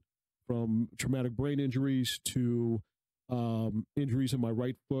interaction, from traumatic brain injuries to injuries in my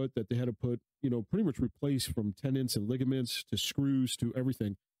right foot that they had to put, you know, pretty much replace, from tendons and ligaments to screws to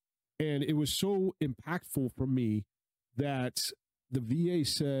everything. And it was so impactful for me that the VA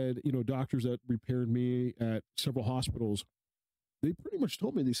said, you know, doctors that repaired me at several hospitals, they pretty much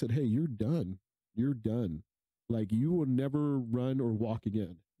told me, they said, hey, you're done. You're done. Like, you will never run or walk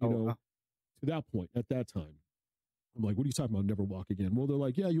again. You know, wow. To that point, at that time, I'm like, what are you talking about? Never walk again? Well, they're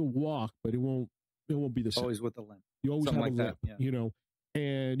like, yeah, you'll walk, but it won't be the same. Always with the limp. You always Something have like a limp, that, yeah. you know,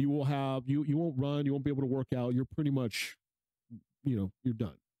 and you will have, you won't run, you won't be able to work out. You're pretty much, you know, you're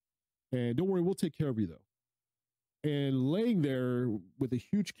done. And don't worry, we'll take care of you though. And laying there with a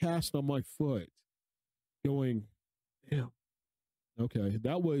huge cast on my foot, going, damn, okay,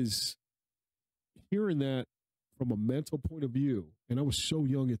 that was, hearing that from a mental point of view, and I was so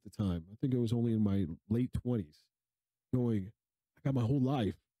young at the time. I think I was only in my late 20s, going, I got my whole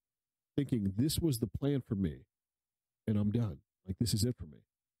life thinking this was the plan for me, and I'm done. Like, this is it for me.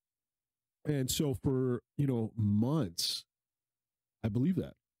 And so for, you know, months, I believe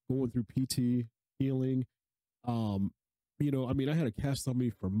that, going through PT, healing, you know, I mean, I had a cast on me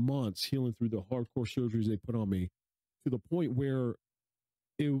for months, healing through the hardcore surgeries they put on me, to the point where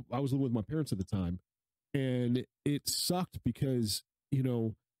I was living with my parents at the time, and it sucked because, you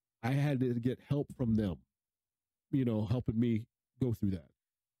know, I had to get help from them, you know, helping me go through that.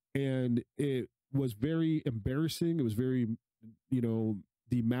 And it was very embarrassing. It was very, you know,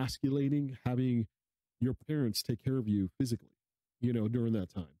 demasculating, having your parents take care of you physically, you know, during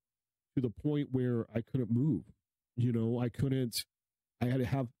that time, to the point where I couldn't move. You know, I had to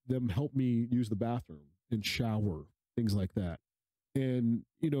have them help me use the bathroom and shower, things like that. And,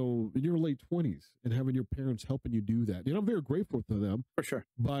 you know, in your late 20s and having your parents helping you do that. And I'm very grateful to them. For sure.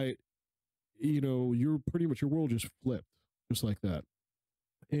 But, you know, you're pretty much, your world just flipped just like that.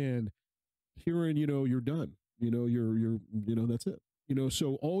 And hearing, you know, you're done, you know, you're, you know, that's it. You know,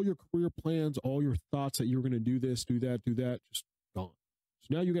 so all your career plans, all your thoughts that you're going to do this, do that, just gone.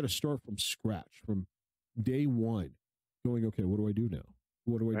 So now you got to start from scratch, from day one, going, okay, what do I do now?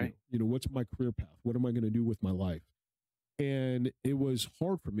 What do I do? You know, what's my career path? What am I going to do with my life? And it was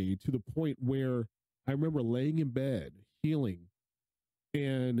hard for me, to the point where I remember laying in bed, healing,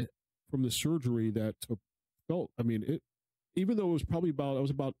 and from the surgery that felt, I mean, it, even though it was probably I was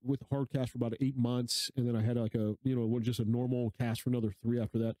about with hard cast for about 8 months, and then I had like a, you know, just a normal cast for another 3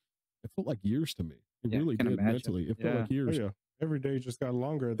 after that. It felt like years to me. It really did mentally. It felt like years. Oh, yeah. Every day just got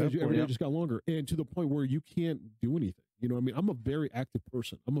longer. Every day just got longer, and to the point where you can't do anything. You know, I mean, I'm a very active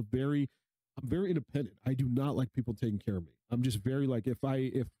person. I'm very independent. I do not like people taking care of me. I'm just very like, if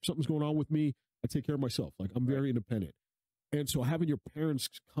something's going on with me, I take care of myself. Like, I'm very independent. And so having your parents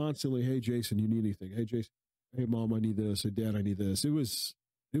constantly, hey, Jason, you need anything? Hey, Jason, hey, Mom, I need this. Hey, Dad, I need this. It was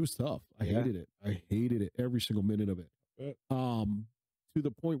tough. I hated it. I hated it, every single minute of it. To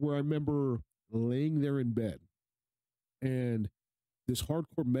the point where I remember laying there in bed, and this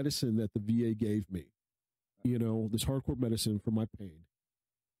hardcore medicine that the VA gave me, you know, this hardcore medicine for my pain.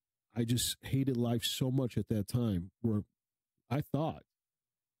 I just hated life so much at that time, where I thought,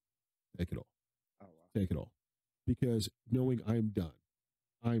 take it all. Oh, wow. Take it all. Because knowing I'm done.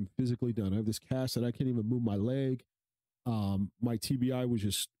 I'm physically done. I have this cast that I can't even move my leg. My TBI was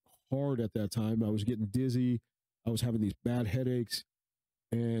just hard at that time. I was getting dizzy. I was having these bad headaches.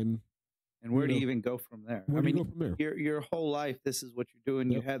 And where do you even go from there? Where do you go from there? Your whole life, this is what you're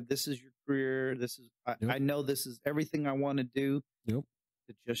doing. Yep. You have, this is your career. This is, Yep. I know this is everything I want to do. Yep.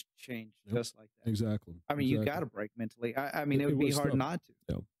 To just change Yep. just like that. Exactly. I mean, you got to break mentally. I mean, it would be was hard tough. not to.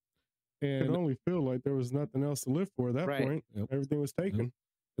 Yep. It And only feel like there was nothing else to live for at that Right. point. Yep. Everything was taken.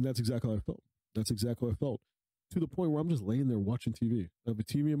 And that's exactly how I felt. That's exactly how I felt. To the point where I'm just laying there watching TV. I have a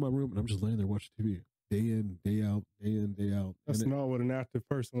TV in my room and I'm just laying there watching TV. Day in, day out, day in, day out. That's not what an active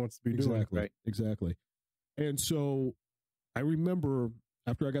person wants to be doing. Exactly. Right. Exactly. And so I remember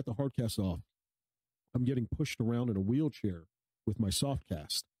after I got the hard cast off, I'm getting pushed around in a wheelchair with my soft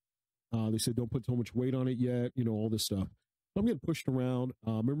cast. They said, don't put so much weight on it yet, all this stuff. So I'm getting pushed around.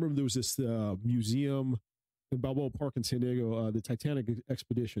 I remember there was this museum in Balboa Park in San Diego. The Titanic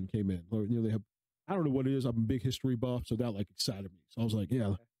expedition came in. They have, I don't know what it is. I'm a big history buff, so that excited me. So I was like,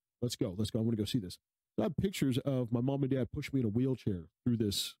 yeah, let's go. I want to go see this. So I have pictures of my mom and dad pushing me in a wheelchair through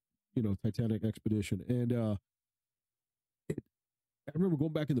this, Titanic expedition. And I remember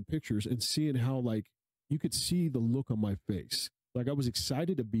going back in the pictures and seeing how you could see the look on my face. I was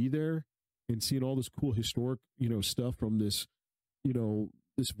excited to be there and seeing all this cool historic, stuff from this,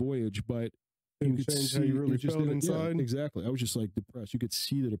 this voyage, but Didn't change how you really felt inside. Yeah, exactly. I was just depressed. You could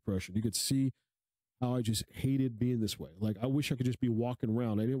see the depression. You could see how I just hated being this way. I wish I could just be walking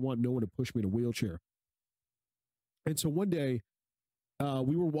around. I didn't want no one to push me in a wheelchair. And so one day,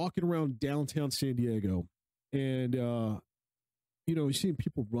 we were walking around downtown San Diego, and seeing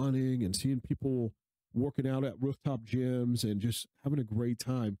people running and seeing people working out at rooftop gyms and just having a great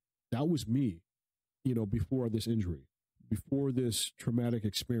time. That was me, before this injury, before this traumatic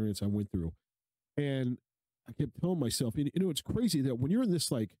experience I went through. And I kept telling myself, it's crazy that when you're in this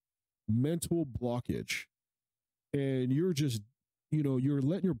mental blockage and you're just, you're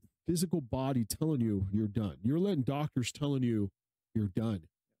letting your physical body telling you you're done. You're letting doctors telling you you're done.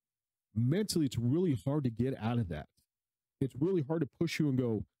 Mentally, it's really hard to get out of that. It's really hard to push you and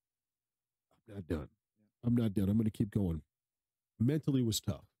go, I'm not done. I'm not done. I'm going to keep going. Mentally was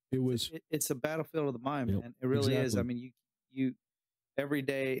tough. It's a battlefield of the mind, Yep, man. It really is. exactly. I mean, you every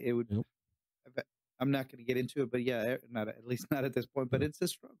day it would. Yep. I'm not going to get into it, but yeah, not at least not at this point. But Yep. it's a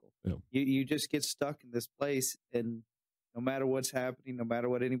struggle. Yep. You just get stuck in this place, and no matter what's happening, no matter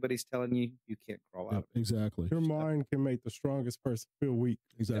what anybody's telling you, you can't crawl out. Yep, exactly. Your mind can make the strongest person feel weak.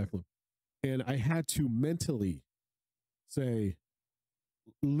 Exactly. And I had to mentally say,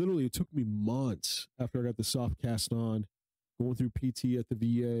 literally, it took me months after I got the soft cast on, going through PT at the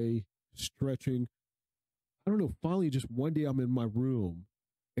VA, stretching. I don't know. Finally, just one day I'm in my room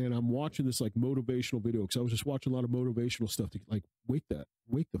and I'm watching this motivational video, because I was just watching a lot of motivational stuff to wake the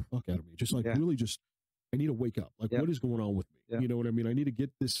fuck out of me. Just Yeah. really just, I need to wake up. Yep. What is going on with me? Yep. You know what I mean? I need to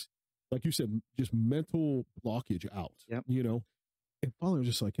get this, like you said, just mental blockage out, Yep. And finally I was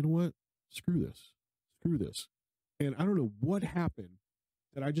just like, you know what? Screw this. And I don't know what happened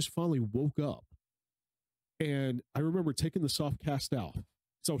that I just finally woke up. And I remember taking the soft cast out.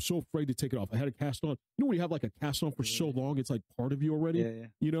 So I was so afraid to take it off. I had a cast on. When you have a cast on for so long, it's part of you already,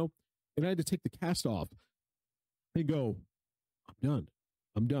 Yeah. And I had to take the cast off and go,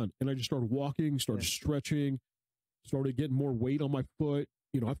 I'm done. And I just started walking, started stretching, started getting more weight on my foot.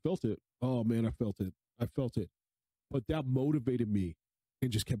 I felt it. Oh man, I felt it. But that motivated me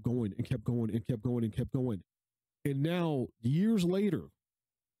and just kept going and kept going and kept going and kept going. And now, years later,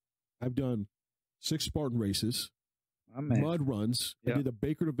 I've done 6 Spartan races, mud runs. Yeah. I did the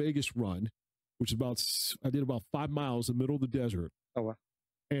Baker to Vegas run, which is I did about 5 miles in the middle of the desert. Oh, wow.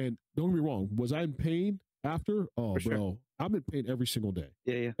 And don't get me wrong, was I in pain after? Oh, For sure. bro, I'm in pain every single day.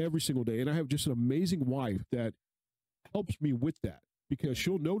 Yeah. Every single day. And I have just an amazing wife that helps me with that, because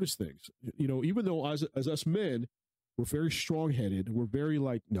she'll notice things. Even though as us men, we're very strong headed. We're very no,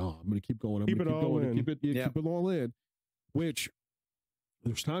 I'm going to keep going. I'm Keep going it to keep all going. in. Keep it all in, which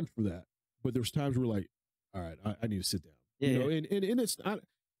there's times for that. But there's times where all right, I need to sit down. Yeah. And it's not,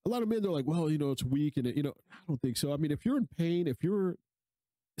 a lot of men, they're like, well, it's weak. And, I don't think so. I mean, if you're in pain, if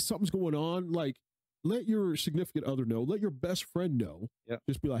something's going on, let your significant other know, let your best friend know. Yeah.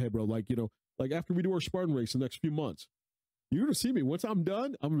 Just be like, hey, bro, after we do our Spartan race the next few months, you're going to see me. Once I'm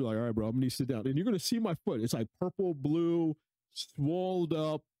done, I'm going to be like, all right, bro, I'm going to need to sit down. And you're going to see my foot. It's purple, blue, swelled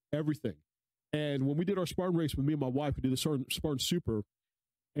up, everything. And when we did our Spartan race with me and my wife, we did the Spartan Super,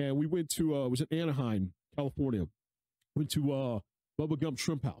 and we went to, it was in Anaheim, California. Went to Bubba Gump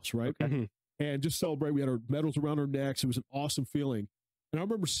Shrimp House, right? Okay. Mhm. and just celebrate. We had our medals around our necks. It was an awesome feeling. And I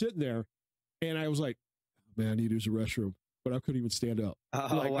remember sitting there, and I was like, man, I need to use the restroom, but I couldn't even stand up. Oh,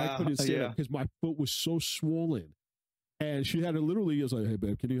 Like I wow. couldn't stand Yeah. up because my foot was so swollen. And she had to literally, I was like, hey,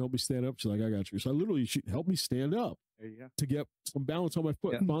 babe, can you help me stand up? She's like, I got you. So I literally, she helped me stand up There you go. to get some balance on my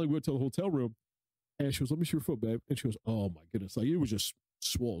foot. Yeah. Finally went to the hotel room, and she goes, let me see your foot, babe. And she goes, oh my goodness. Like it was just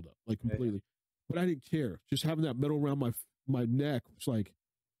swelled up, like Yeah. completely. But I didn't care. Just having that metal around my neck was like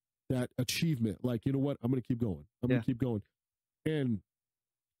that achievement. Like, you know what? I'm going to keep going. I'm going Yeah. to keep going. And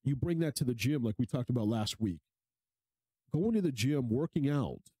you bring that to the gym, like we talked about last week. Going to the gym, working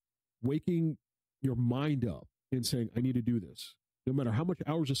out, waking your mind up and saying, I need to do this. No matter how much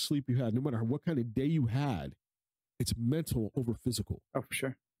hours of sleep you had, no matter what kind of day you had, it's mental over physical. Oh, for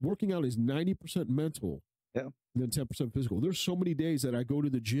sure. Working out is 90% mental, Yeah. and then 10% physical. There's so many days that I go to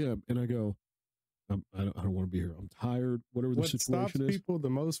the gym and I go, I don't want to be here. I'm tired. Whatever the What stops situation is. people the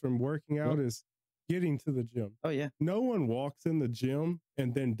most from working out Yep. is getting to the gym. Oh, yeah. No one walks in the gym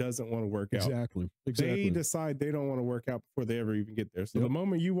and then doesn't want to work out. Exactly. They Exactly. decide they don't want to work out before they ever even get there. So Yep. the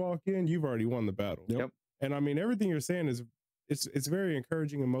moment you walk in, you've already won the battle. Yep. And I mean, everything you're saying is it's very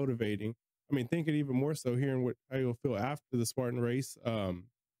encouraging and motivating. I mean, thinking even more so hearing how you'll feel after the Spartan race.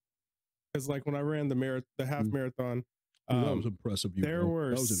 Because like when I ran the half marathon, Dude, that was impressive. there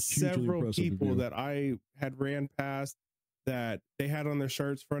were that was a hugely several impressive people review. that I had ran past that they had on their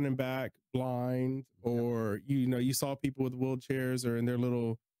shirts front and back blind, or you saw people with wheelchairs or in their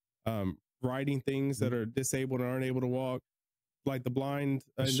little riding things that are disabled and aren't able to walk, like the blind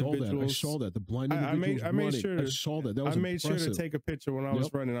I saw individuals. that. I saw that. The blind I individuals made running. sure I saw that. That was I made sure to impressive. take a picture when I was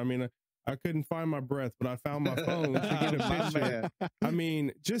Yep. running. I mean, I couldn't find my breath, but I found my phone to get a My picture. man. I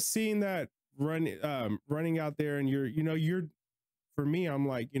mean, just seeing that running out there, and you're for me, I'm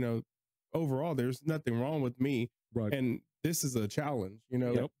like, overall, there's nothing wrong with me, Right. and this is a challenge,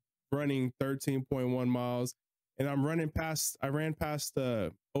 Yep. running 13.1 miles, and I ran past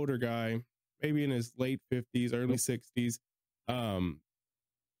the older guy, maybe in his late 50s, early 60s,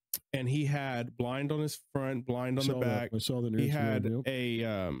 and he had blind on his front, blind on the back. I saw the He news. had Yep. a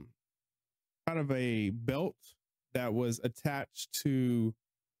kind of a belt that was attached to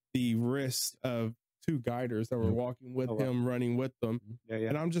the wrist of two guiders that were Yep. walking with Oh, wow. him, running with them. Yeah, yeah.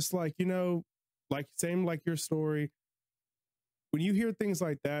 And I'm just like, same like your story. When you hear things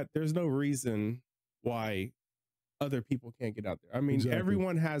like that, there's no reason why other people can't get out there. I mean, Exactly.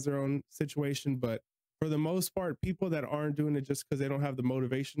 everyone has their own situation, but for the most part, people that aren't doing it just because they don't have the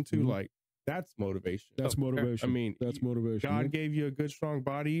motivation to, Mhm. like, that's motivation. That's motivation. I mean, that's motivation. God Yep. gave you a good, strong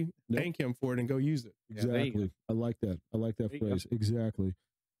body. Yep. Thank him for it and go use it. Yeah, there you go. Exactly. I like that. I like that There you go. phrase. Exactly.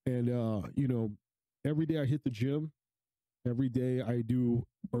 And every day I hit the gym, every day I do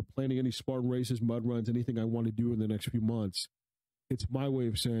or planning any Spartan races, mud runs, anything I want to do in the next few months. It's my way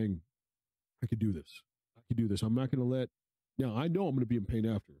of saying, I could do this. I could do this. I'm not going to now I know I'm going to be in pain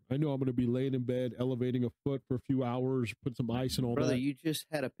after. I know I'm going to be laying in bed, elevating a foot for a few hours, put some ice and all Brother, that. you just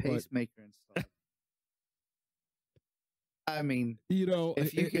had a pacemaker installed. I mean,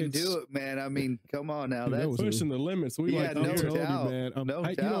 if you can do it, man, I mean, come on now. Dude, that That's was Pushing the limits. We Yeah, like to I'm no hear it. telling doubt. you, man. No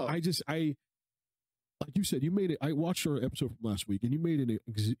like you said, you made it. I watched our episode from last week, and you made an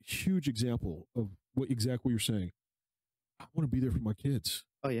huge example of what you're saying. I want to be there for my kids.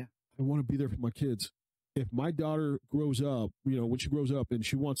 Oh, yeah. I want to be there for my kids. If my daughter grows up, when she grows up and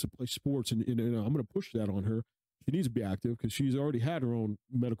she wants to play sports, and I'm going to push that on her. She needs to be active because she's already had her own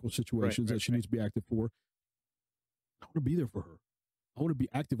medical situations that she needs to be active for. I want to be there for her. I want to be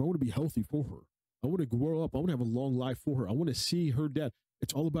active. I want to be healthy for her. I want to grow up. I want to have a long life for her. I want to see her dad.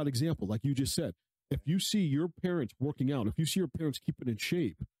 It's all about example, like you just said. If you see your parents working out, if you see your parents keeping in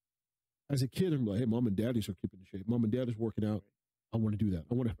shape, as a kid, I'm like, hey, mom and daddy's are keeping in shape. Mom and dad is working out. I want to do that.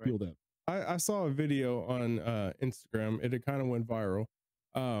 I want to feel that. I saw a video on Instagram. It kind of went viral.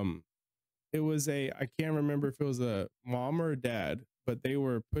 It was I can't remember if it was a mom or a dad, but they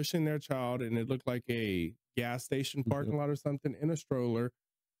were pushing their child, and it looked like a gas station parking lot or something, in a stroller.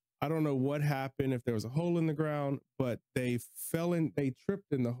 I don't know what happened, if there was a hole in the ground, but they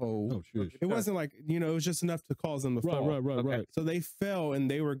tripped in the hole. Oh, jeez. It wasn't like, it was just enough to cause them to fall. Right. So they fell,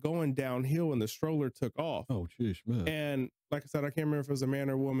 and they were going downhill, and the stroller took off. Oh, jeez, man. And like I said, I can't remember if it was a man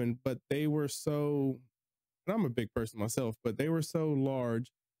or woman, but they were so, and I'm a big person myself, but they were so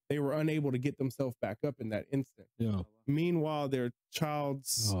large, they were unable to get themselves back up in that instant. Yeah. Meanwhile, their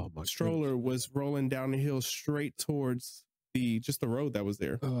child's stroller was rolling down the hill straight towards the road that was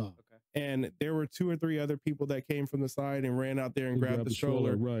there. Oh. And there were 2 or 3 other people that came from the side and ran out there and grabbed the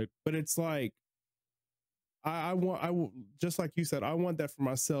stroller. Right. But it's like, I want, just like you said, I want that for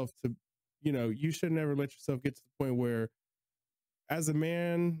myself to, you should never let yourself get to the point where, as a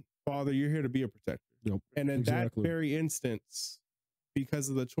man, father, you're here to be a protector. Yep, And in exactly. that very instance, because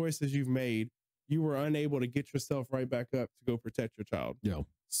of the choices you've made, you were unable to get yourself right back up to go protect your child. Yeah.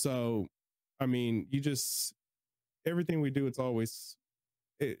 So, I mean, everything we do, it's always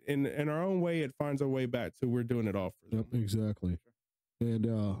in our own way, it finds our way back to we're doing it all for them. Yep, exactly. And,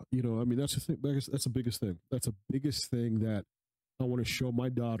 you know, I mean, that's the thing. That's the biggest thing. That's the biggest thing that I want to show my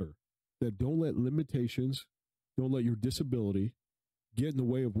daughter, that don't let limitations, don't let your disability get in the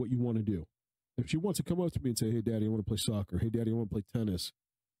way of what you want to do. If she wants to come up to me and say, hey, Daddy, I want to play soccer. Hey, Daddy, I want to play tennis.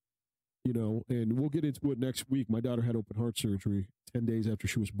 You know, and we'll get into it next week. My daughter had open heart surgery 10 days after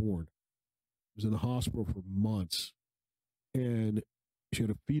she was born. Was in the hospital for months. And she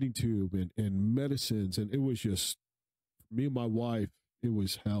had a feeding tube and medicines. And it was just, for me and my wife, it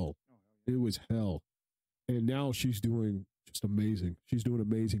was hell. It was hell. And now she's doing just amazing. She's doing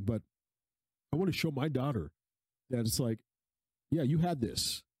amazing. But I want to show my daughter that it's like, yeah, you had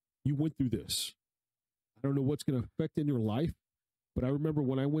this. You went through this. I don't know what's going to affect in your life, but I remember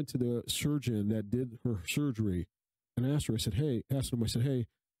when I went to the surgeon that did her surgery and asked her, I said, hey,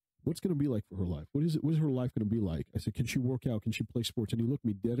 what's going to be like for her life? What is her life going to be like? I said, can she work out? Can she play sports? And he looked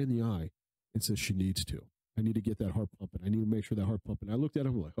me dead in the eye and says, she needs to. I need to get that heart pumping. I need to make sure that heart pumping. I looked at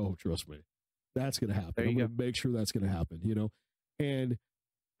him like, oh, trust me, that's going to happen. I'm going to make sure that's going to happen, you know? And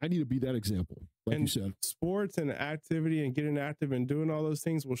I need to be that example, like you said. Sports and activity and getting active and doing all those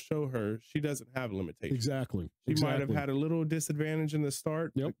things will show her she doesn't have limitations. Exactly. She might have had a little disadvantage in the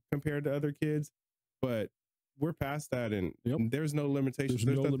start compared to other kids, but we're past that, and there's no limitations.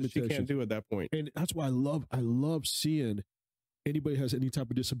 There's nothing she can't do at that point. And that's why I love seeing anybody has any type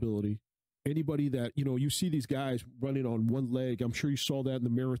of disability, anybody that, you know, you see these guys running on one leg. I'm sure you saw that in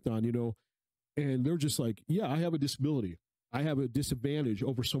the marathon, you know, and they're just like, yeah, I have a disability. I have a disadvantage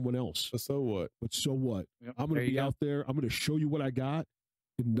over someone else. But so what? But so what? Yep. I'm going to be out there. I'm going to show you what I got,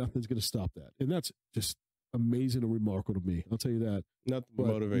 and nothing's going to stop that. And that's just amazing and remarkable to me. I'll tell you that. Nothing but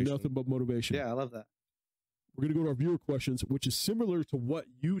motivation. Nothing but motivation. Yeah, I love that. We're going to go to our viewer questions, which is similar to what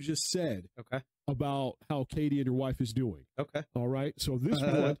you just said about how Katie and your wife is doing. Okay. All right. So this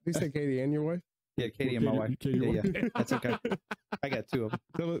one. You said Katie and your wife? Yeah, Katie and my wife. Yeah, that's okay. I got two of them.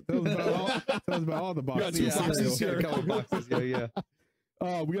 Tell us about all the boxes. Yeah, got a couple boxes. Yeah.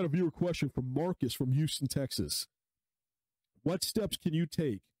 We got a viewer question from Marcus from Houston, Texas. What steps can you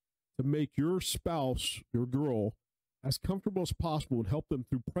take to make your spouse, your girl, as comfortable as possible and help them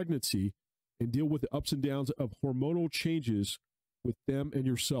through pregnancy and deal with the ups and downs of hormonal changes with them and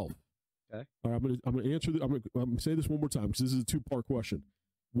yourself? Okay. All right, I'm going to answer. I'm going to say this one more time because this is a two-part question.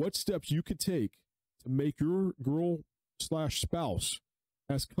 What steps you could take to make your girl/spouse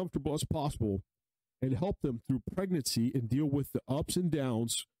as comfortable as possible and help them through pregnancy and deal with the ups and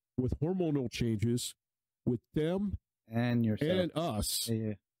downs with hormonal changes with them and yourself and us.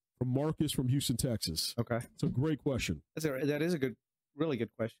 Yeah. From Marcus from Houston, Texas. Okay. It's a great question. That is a really good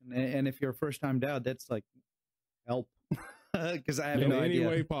question. And if you're a first-time dad, that's like help because I have no idea.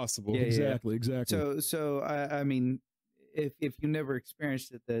 Any way possible. Yeah, exactly. So I mean, if you never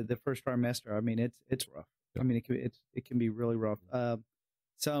experienced it, the first trimester, I mean, it's rough. I mean, it can be really rough.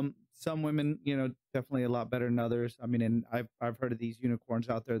 Some women, you know, definitely a lot better than others. I mean, and I've heard of these unicorns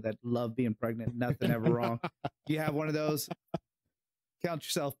out there that love being pregnant. Nothing ever wrong. You have one of those, count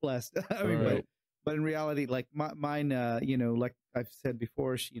yourself blessed. I mean, but in reality, like mine, you know, like I've said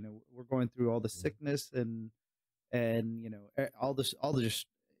before, you know, we're going through all the sickness and you know, all the just,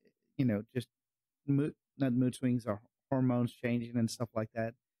 you know, just not mood swings or hormones changing and stuff like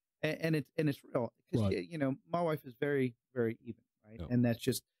that. And it's real because, you know, my wife is very, very even. Right. Yeah. And that's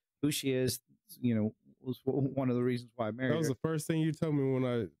just who she is, you know, was one of the reasons why I married her. That was the first thing you told me when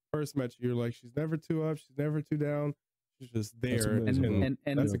I first met you. You're like, she's never too up. She's never too down. She's just there. And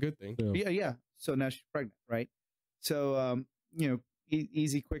that's a good thing. Yeah. So now she's pregnant. Right. So, you know,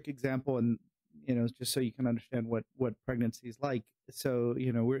 easy, quick example. And, you know, just so you can understand what pregnancy is like. So,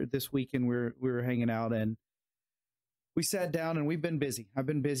 you know, this weekend we were hanging out and we sat down and we've been busy. I've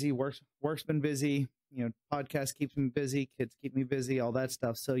been busy. Work's been busy. You know, podcast keeps me busy. Kids keep me busy. All that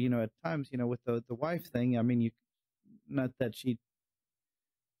stuff. So, you know, at times, you know, with the wife thing, I mean, not that she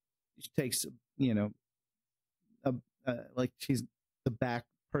takes, you know, like she's the back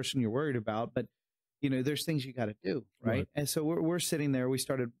person you're worried about, but you know, there's things you got to do, right? And so we're sitting there. We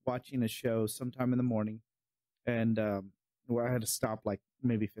started watching a show sometime in the morning, and where I had to stop like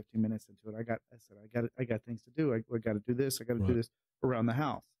maybe 15 minutes into it. I got things to do. I got to do this. I got to do this around the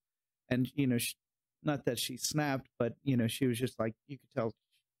house. And you know, not that she snapped, but you know, she was just like, you could tell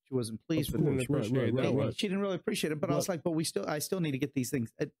she wasn't pleased with it. She didn't really appreciate it. But I was like, but I still need to get these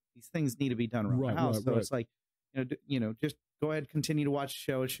things. These things need to be done around the house. So it's like, just go ahead, continue to watch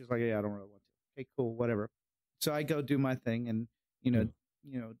the show. And she's like, yeah, I don't really want to. Okay, cool, whatever. So I go do my thing, and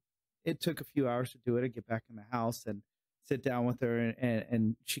it took a few hours to do it. I get back in the house and sit down with her,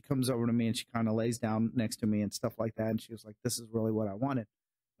 and she comes over to me and she kind of lays down next to me and stuff like that. And she was like, this is really what I wanted.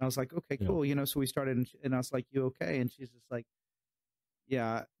 And I was like, okay, cool. So we started, and I was like, you okay? And she's just like,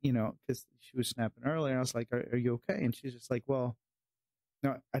 yeah, because she was snapping earlier. And I was like, are you okay? And she's just like, well,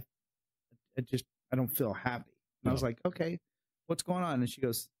 no, I don't feel happy. And I was like, okay, what's going on? And she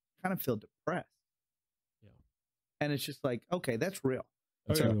goes, kind of feel depressed. Yeah. And it's just like, okay, that's real.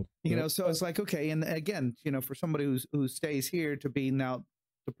 That's So, real. so it's like, okay. And again, for somebody who stays here to be now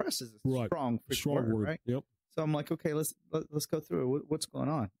depressed is a strong word, right? Yep. So I'm like, okay, let's go through it. What's going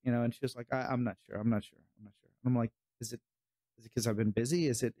on? And she's like, I'm not sure. And I'm like, is it because I've been busy?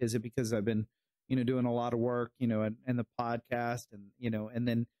 Is it because I've been, doing a lot of work, and the podcast and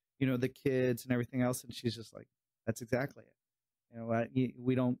then, the kids and everything else. And she's just like, that's exactly it.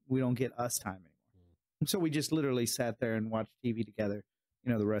 We don't get us time anymore. And so we just literally sat there and watched TV together,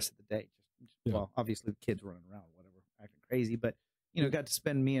 the rest of the day. Well, obviously the kids running around, whatever, acting crazy, but, got to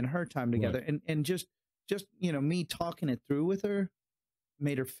spend me and her time together. Right. And just, me talking it through with her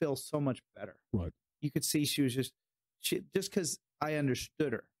made her feel so much better. Right. You could see she was just because I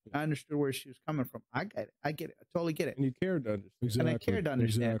understood her. I understood where she was coming from. I get it. I totally get it. And you cared to understand. Exactly. And I cared to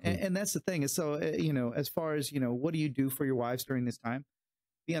understand. Exactly. And that's the thing. And so, as far as, what do you do for your wives during this time?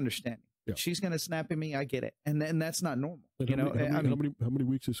 Be understanding. Yeah. She's going to snap at me. I get it. And that's not normal. And how many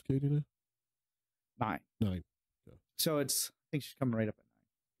weeks is Katie now? 9. 9. Yeah. So I think she's coming right up at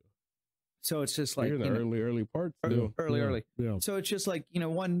 9. So it's just like, you're in the early parts. Early. Yeah. So it's just like,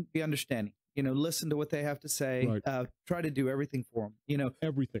 one, be understanding. Listen to what they have to say. Right. Try to do everything for them.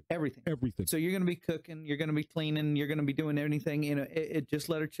 Everything. So you're going to be cooking, you're going to be cleaning, you're going to be doing anything. It just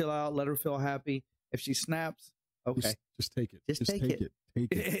let her chill out, let her feel happy. If she snaps, okay, just take it. Just take it. Take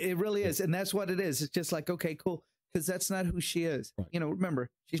it. It really is, and that's what it is. It's just like, okay, cool, because that's not who she is. Right. Remember,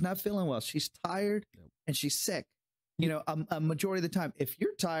 she's not feeling well. She's tired and she's sick. A majority of the time, if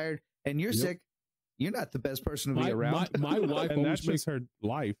you're tired and you're sick, you're not the best person to be around. My wife and always that's just her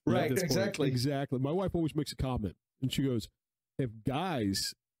life. Right, at this point. exactly. My wife always makes a comment, and she goes, if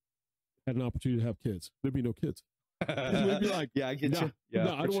guys had an opportunity to have kids, there'd be no kids. We'd be like, yeah, I get you. Yeah,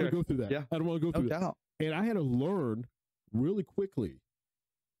 no, I don't want to go through that. Yeah. I don't want to go through that. Doubt. And I had to learn really quickly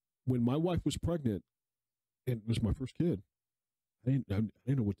when my wife was pregnant, and it was my first kid. I didn't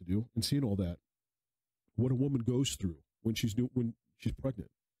know what to do, and seeing all that, what a woman goes through when she's pregnant.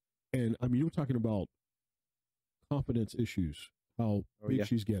 And I mean, you're talking about confidence issues, how big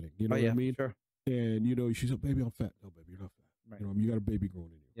she's getting. You know what I mean? Sure. And she's like, baby, I'm fat. No, baby, you're not fat. Right. You got a baby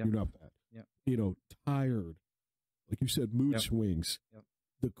growing in you. Yep. You're not fat. Yep. Tired. Like you said, mood swings. Yep.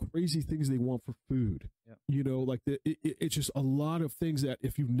 The crazy things they want for food. Yep. It's just a lot of things that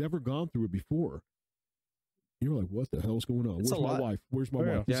if you've never gone through it before, you're like, what the hell's going on? It's Where's my wife? Where's my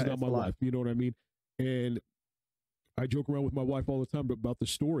wife? This is not my wife. You know what I mean? And I joke around with my wife all the time about the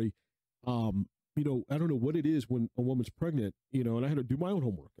story. I don't know what it is when a woman's pregnant, and I had to do my own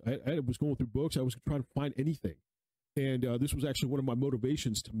homework. I was going through books. I was trying to find anything. And this was actually one of my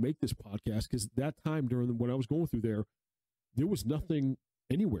motivations to make this podcast, because that time when I was going through there was nothing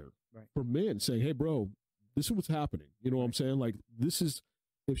anywhere for men saying, hey, bro, this is what's happening. You know what I'm saying? Like, this is,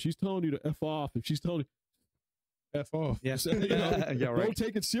 if she's telling you to F off, if she's telling you F off, don't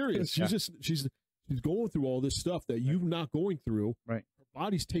take it serious. She's going through all this stuff that you're not going through. Right. Her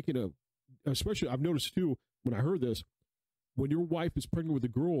body's taking especially I've noticed too, when I heard this, when your wife is pregnant with a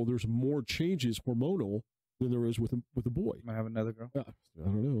girl, there's more changes hormonal than there is with a boy. Might have another girl. I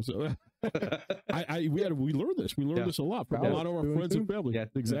don't know. So we learned this. We learned this a lot from a lot of our friends and family. Yeah,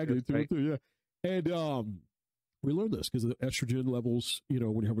 exactly. Right. Yeah. And we learned this because of the estrogen levels, when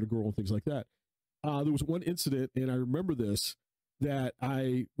you're having a girl and things like that. There was one incident, and I remember this, that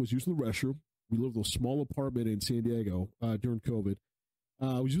I was using the restroom. We lived in a small apartment in San Diego during COVID.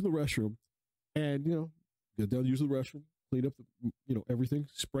 I was using the restroom, and, get down to use the restroom, clean up everything,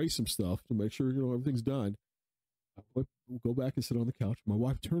 spray some stuff to make sure, everything's done. We'll go back and sit on the couch. My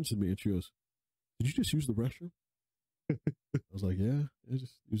wife turns to me and she goes, did you just use the restroom? I was like, yeah, I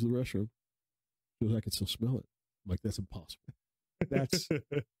just used the restroom. She goes, I can still smell it. I'm like, that's impossible. That's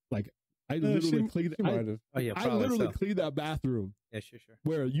like, I literally cleaned. I literally cleaned that bathroom. Yeah, sure.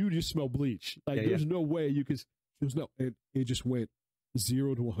 Where you just smell bleach. Like, there's no way you could. There's no. It just went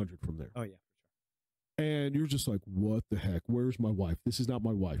 0 to 100 from there. Oh yeah, for sure. And you're just like, what the heck? Where's my wife? This is not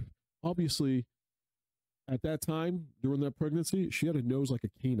my wife. Obviously, at that time during that pregnancy, she had a nose like a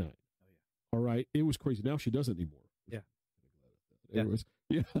canine. Oh yeah. All right, it was crazy. Now she doesn't anymore. Yeah. Yeah. Anyways,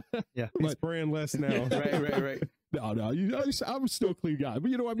 yeah. Yeah. He's praying less now. right. No. I'm still a clean guy,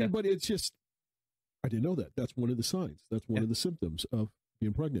 but you know what I mean. Yeah. But it's just, I didn't know that. That's one of the signs. That's one of the symptoms of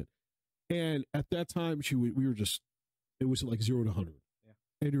being pregnant. And at that time, we were just, it was like 0 to 100. Yeah.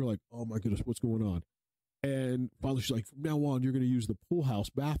 And you're like, oh my goodness, what's going on? And finally, she's like, from now on, you're going to use the pool house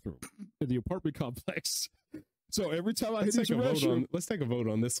bathroom in the apartment complex. So every time I hit the restroom, let's take a vote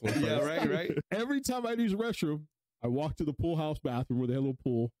on this one. Yeah, first. right. every time I use the restroom, I walk to the pool house bathroom where they have a little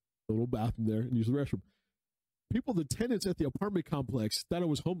pool, a little bathroom there, and use the restroom. People, the tenants at the apartment complex, thought I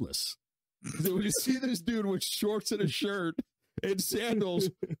was homeless. They would just see this dude with shorts and a shirt and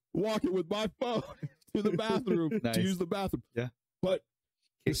sandals walking with my phone to the bathroom to use the bathroom. Yeah. But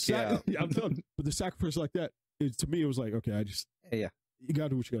Yeah. I'm done. But the sacrifice like that, to me, it was like, okay, Yeah. you got to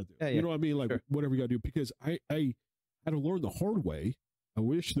do what you got to do. Yeah, You know what I mean? Like, sure. whatever you got to do. Because I had to learn the hard way. I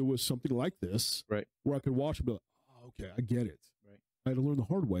wish there was something like this, Right. where I could watch and be like, oh, okay, I get it. Right. I had to learn the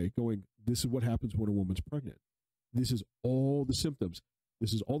hard way going, this is what happens when a woman's pregnant. This is all the symptoms.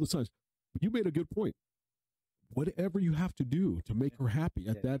 This is all the signs. But you made a good point. Whatever you have to do to make her happy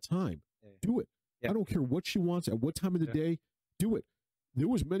at that time, do it. Yeah. I don't care what she wants, at what time of the day, do it. There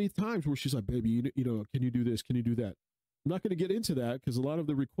was many times where she's like, baby, you know, can you do this? Can you do that? I'm not going to get into that because a lot of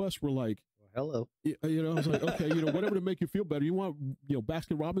the requests were like, Hello. you know, I was like, okay, you know, whatever to make you feel better. You want, you know,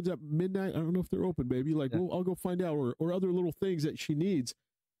 Baskin Robbins at midnight? I don't know if they're open, baby. Like, well, I'll go find out, or other little things that she needs.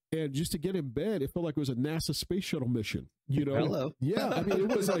 And just to get in bed, it felt like it was a NASA space shuttle mission, you know? Hello. Yeah. I mean,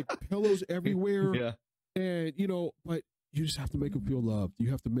 it was like pillows everywhere. Yeah. And, you know, but you just have to make them feel loved.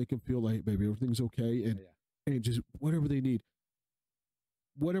 You have to make them feel like, baby, everything's okay. And just whatever they need,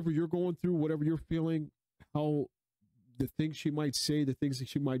 whatever you're going through, whatever you're feeling, how the things she might say, the things that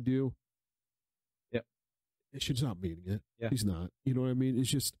she might do. Yep. She's not meaning it. Yeah. She's not. You know what I mean? It's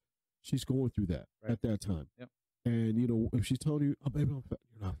just, she's going through that at that time. Yep. And, you know, if she's telling you, oh, baby, I'm fat.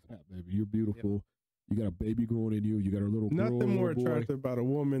 You're not fat, baby. You're beautiful. Yep. You got a baby growing in you. You got a little girl. Nothing more attractive about a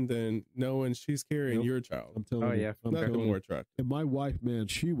woman than knowing she's carrying your child. I'm telling you. I'm nothing more attractive. And my wife, man,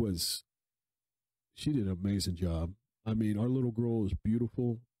 she did an amazing job. I mean, our little girl is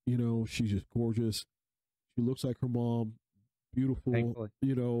beautiful. You know, she's just gorgeous. She looks like her mom. Beautiful. Thankfully.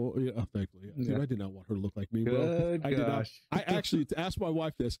 You know, thankfully. Yeah. Dude, I did not want her to look like me, bro. I did not. I actually asked my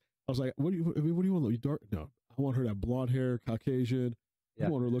wife this. I was like, what do you want? You dark? No, I want her to have blonde hair, Caucasian. I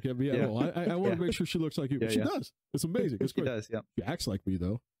want her to look at me at all. I want to make sure she looks like you. But she does. It's amazing. It's great. She does, yeah. She acts like me,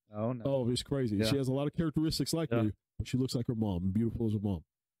 though. Oh, no. Oh, it's crazy. Yeah. She has a lot of characteristics like me, but she looks like her mom and beautiful as her mom.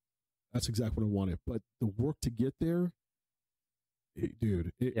 That's exactly what I wanted. But the work to get there,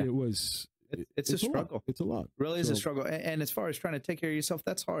 it was... It's a struggle. It's a lot. Really is a struggle. And as far as trying to take care of yourself,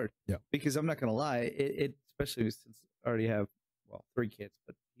 that's hard. Yeah. Because I'm not going to lie, it especially since I already have, 3 kids,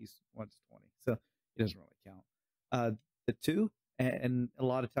 but one's 20, so he doesn't really count. The 2, and a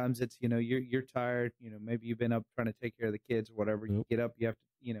lot of times it's, you know, you're tired, you know, maybe you've been up trying to take care of the kids or whatever. You get up, you have to,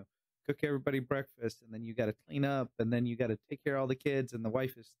 you know, cook everybody breakfast, and then you got to clean up, and then you got to take care of all the kids, and the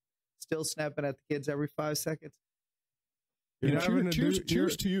wife is still snapping at the kids every 5 seconds. You know,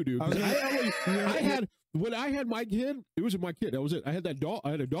 cheers to you, dude. When I had my kid, it wasn't my kid. That was it. I had that dog. I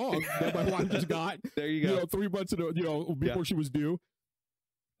had a dog that my wife just got. There you go. 3 months ago, before she was due.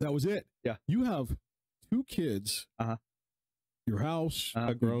 That was it. Yeah. You have 2 kids. Your house,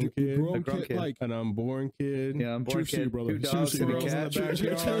 a grown kid, like an unborn kid. Yeah, unborn kid. You, brother. 2 dogs and a cat. Cheers,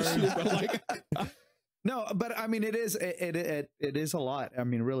 no, but I mean, it is a lot. I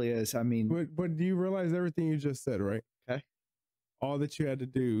mean, it really is. I mean, but do you realize everything you just said, right? Okay. All that you had to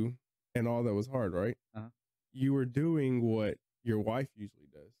do and all that was hard, right? You were doing what your wife usually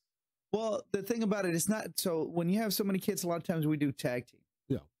does. Well, the thing about it is not, so when you have so many kids, a lot of times we do tag team.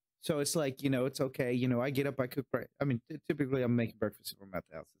 Yeah. So it's like, you know, it's okay. You know, I get up, I cook breakfast. I mean, typically I'm making breakfast if I'm at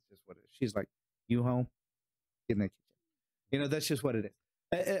the house. It's just what it is. She's like, you home? Get in the kitchen. You know, that's just what it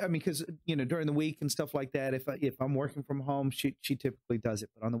is. I mean, because, you know, during the week and stuff like that, if I'm working from home, she typically does it.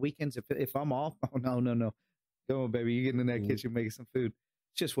 But on the weekends, if I'm off, oh, no. Go on, baby. You get in that kitchen, making some food.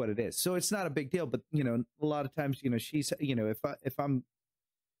 It's just what it is. So it's not a big deal. But, you know, a lot of times, you know, she's, you know, if I'm,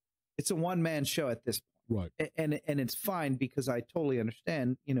 it's a one-man show at this point. Right. And it's fine because I totally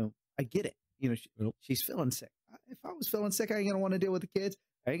understand, you know, I get it. You know, she's feeling sick. If I was feeling sick, I ain't going to want to deal with the kids.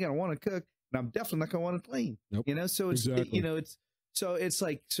 I ain't going to want to cook. And I'm definitely not going to want to clean. Nope. You know, so it's, you know, it's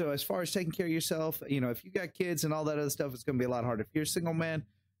like, so as far as taking care of yourself, you know, if you got kids and all that other stuff, it's going to be a lot harder. If you're a single man,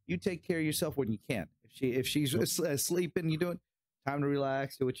 you take care of yourself when you can. If she's sleeping, you do it. Time to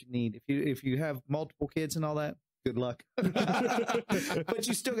relax, do what you need. If you have multiple kids and all that, good luck. But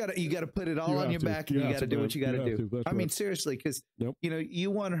you still got to put it all on your back, and you got to do what you got to do. I mean, seriously, because you know, you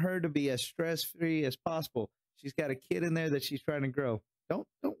want her to be as stress free as possible. She's got a kid in there that she's trying to grow. Don't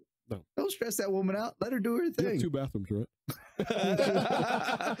stress that woman out. Let her do her You have thing. 2 bathrooms, right?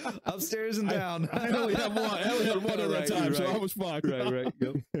 Upstairs and down. I only have one. I only had one at that time, so I was fine. Right.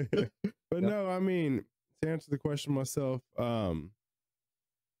 Yep. But no, I mean, to answer the question myself,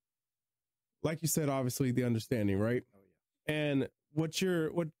 like you said, obviously the understanding, right? Oh, yeah. And what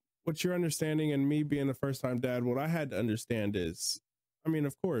you're understanding, and me being a first time dad, what I had to understand is, I mean,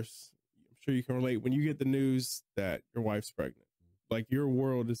 of course, I'm sure you can relate when you get the news that your wife's pregnant. Like your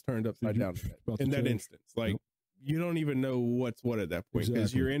world is turned upside down in that instance. Like you don't even know what's what at that point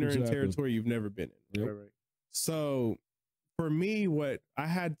because you're entering territory you've never been in. Right. So for me, what I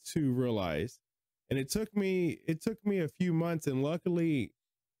had to realize, and it took me a few months, and luckily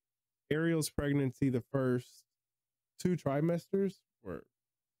Ariel's pregnancy, the first 2 trimesters were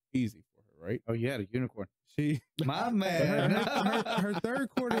easy for her, right? Oh, you had a unicorn. My man. her third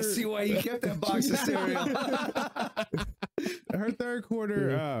quarter. I see why you kept that box of cereal. Her third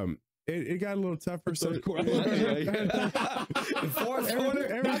quarter, it got a little tougher. So Fourth quarter, Third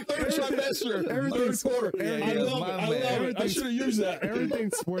trimester. Everything's Third quarter. I love it. I should have used that.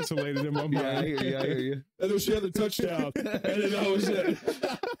 Everything's sports related in my mind. I hear you. And then she had the touchdown, and then that was it.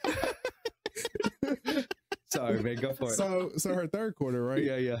 Sorry, man. Go for it. So her third quarter, right?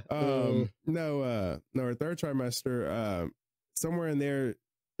 Yeah. No, her third trimester, somewhere in there,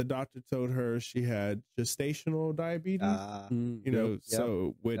 the doctor told her she had gestational diabetes.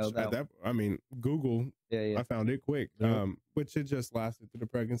 So which I mean, Google, I found it quick. Which it just lasted through the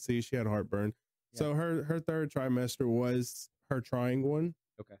pregnancy. She had heartburn. Yeah. So her third trimester was her trying one.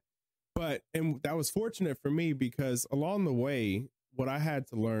 Okay. And that was fortunate for me because along the way, what I had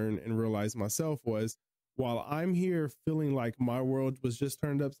to learn and realize myself was, while I'm here feeling like my world was just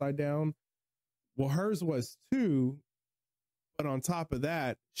turned upside down, well, hers was too. But on top of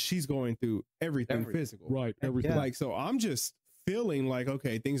that, she's going through everything physical. Right. Everything. Like, so I'm just feeling like,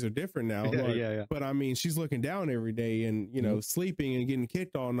 okay, things are different now. Yeah. But I mean, she's looking down every day and, you know, sleeping and getting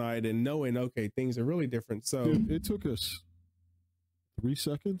kicked all night and knowing, okay, things are really different. So it took us 3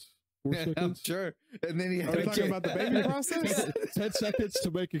 seconds, 4 seconds. I'm sure. And then you are we talking about the baby process? 10 seconds to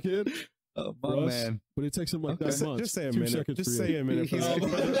make a kid. Oh, my man. But it takes them like that month. Just say a minute. Just say a minute for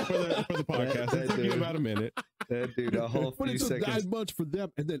the podcast. It took you about a minute. That dude, a whole but few it took seconds. 9 months for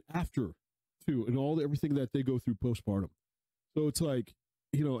them, and then after, too, and everything that they go through postpartum. So it's like,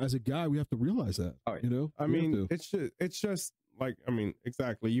 you know, as a guy, we have to realize that. Oh, yeah. You know, I mean, it's just like, I mean,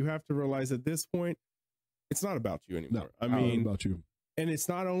 exactly. You have to realize at this point, it's not about you anymore. No, I mean, not about you. And it's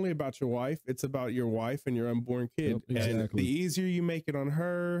not only about your wife; it's about your wife and your unborn kid. Yep, exactly. And the easier you make it on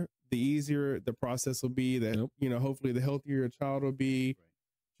her, the easier the process will be. That you know, hopefully, the healthier your child will be.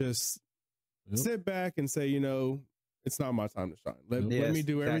 Right. Just sit back and say, you know, it's not my time to shine. Let me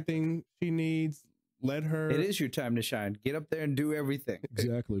do everything she needs. Let her. It is your time to shine. Get up there and do everything.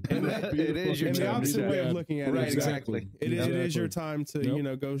 Exactly. It is your and time. the opposite way of looking at it. Right, Exactly. It is your time to you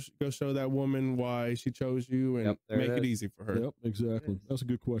know go show that woman why she chose you and make it easy for her. Yep, exactly. That's a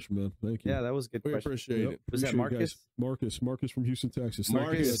good question, man. Thank you. Yeah, that was a good question. We appreciate it. Was that Marcus? Marcus from Houston, Texas.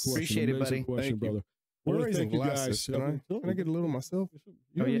 Marcus, appreciate it, buddy. Question, brother. We're raising glasses. Can I get a little myself?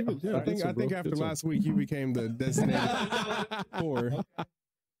 Oh, yeah. I think after last week you became the designated pour.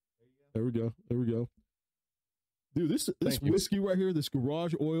 There we go. Dude, this whiskey right here, this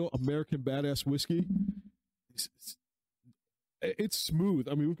Garage Oil American Badass whiskey, it's smooth.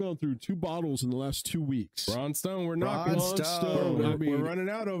 I mean, we've gone through 2 bottles in the last 2 weeks. Ron Stone, we're knocking. We're running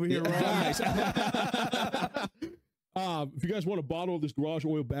out over here, guys. If you guys want a bottle of this Garage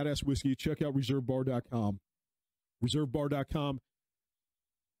Oil Badass whiskey, check out ReserveBar.com. ReserveBar.com.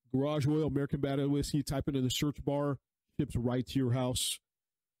 Garage Oil American Badass whiskey. Type it in the search bar. Ships right to your house.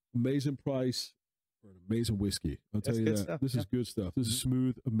 Amazing price for an amazing whiskey. I'll tell you that. Stuff, this is good stuff. This is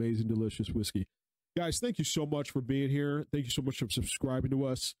smooth, amazing, delicious whiskey. Guys, thank you so much for being here. Thank you so much for subscribing to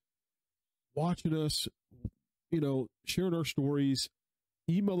us, watching us, you know, sharing our stories.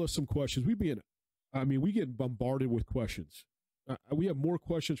 Email us some questions. We get bombarded with questions. We have more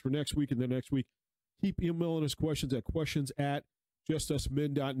questions for next week and the next week. Keep emailing us questions at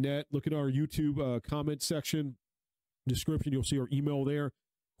questions@justusmen.net. Look at our YouTube comment section, description. You'll see our email there.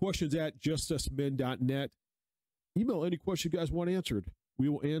 questions@justusmen.net. Email any question you guys want answered. We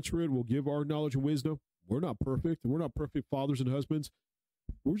will answer it. We'll give our knowledge and wisdom. We're not perfect. We're not perfect fathers and husbands.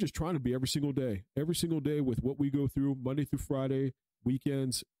 We're just trying to be every single day with what we go through Monday through Friday,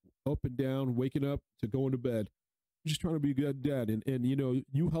 weekends, up and down, waking up to going to bed. We're just trying to be a good dad. And you know,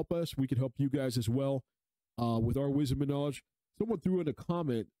 you help us. We can help you guys as well with our wisdom and knowledge. Someone threw in a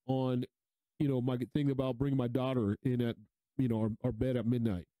comment on, you know, my thing about bringing my daughter in at, you know, our bed at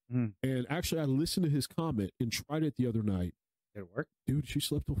midnight. Mm. And actually, I listened to his comment and tried it the other night. Did it work? Dude, she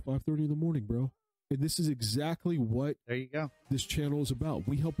slept till 5:30 in the morning, bro. And this is exactly what There you go. this channel is about.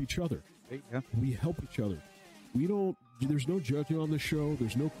 We help each other. There you go. We help each other. There's no judging on the show.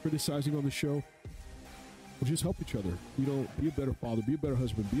 There's no criticizing on the show. We just help each other. Be a better father, be a better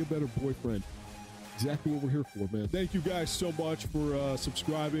husband, be a better boyfriend. Exactly what we're here for, man. Thank you guys so much for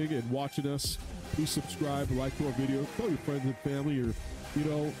subscribing and watching us. Please subscribe, like to our video, tell your friends and family. Or,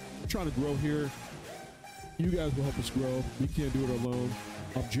 we're trying to grow here. You guys will help us grow. We can't do it alone.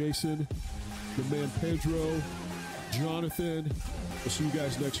 I'm Jason, the man Pedro, Jonathan. We'll see you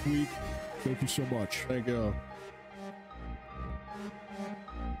guys next week. Thank you so much. Thank you.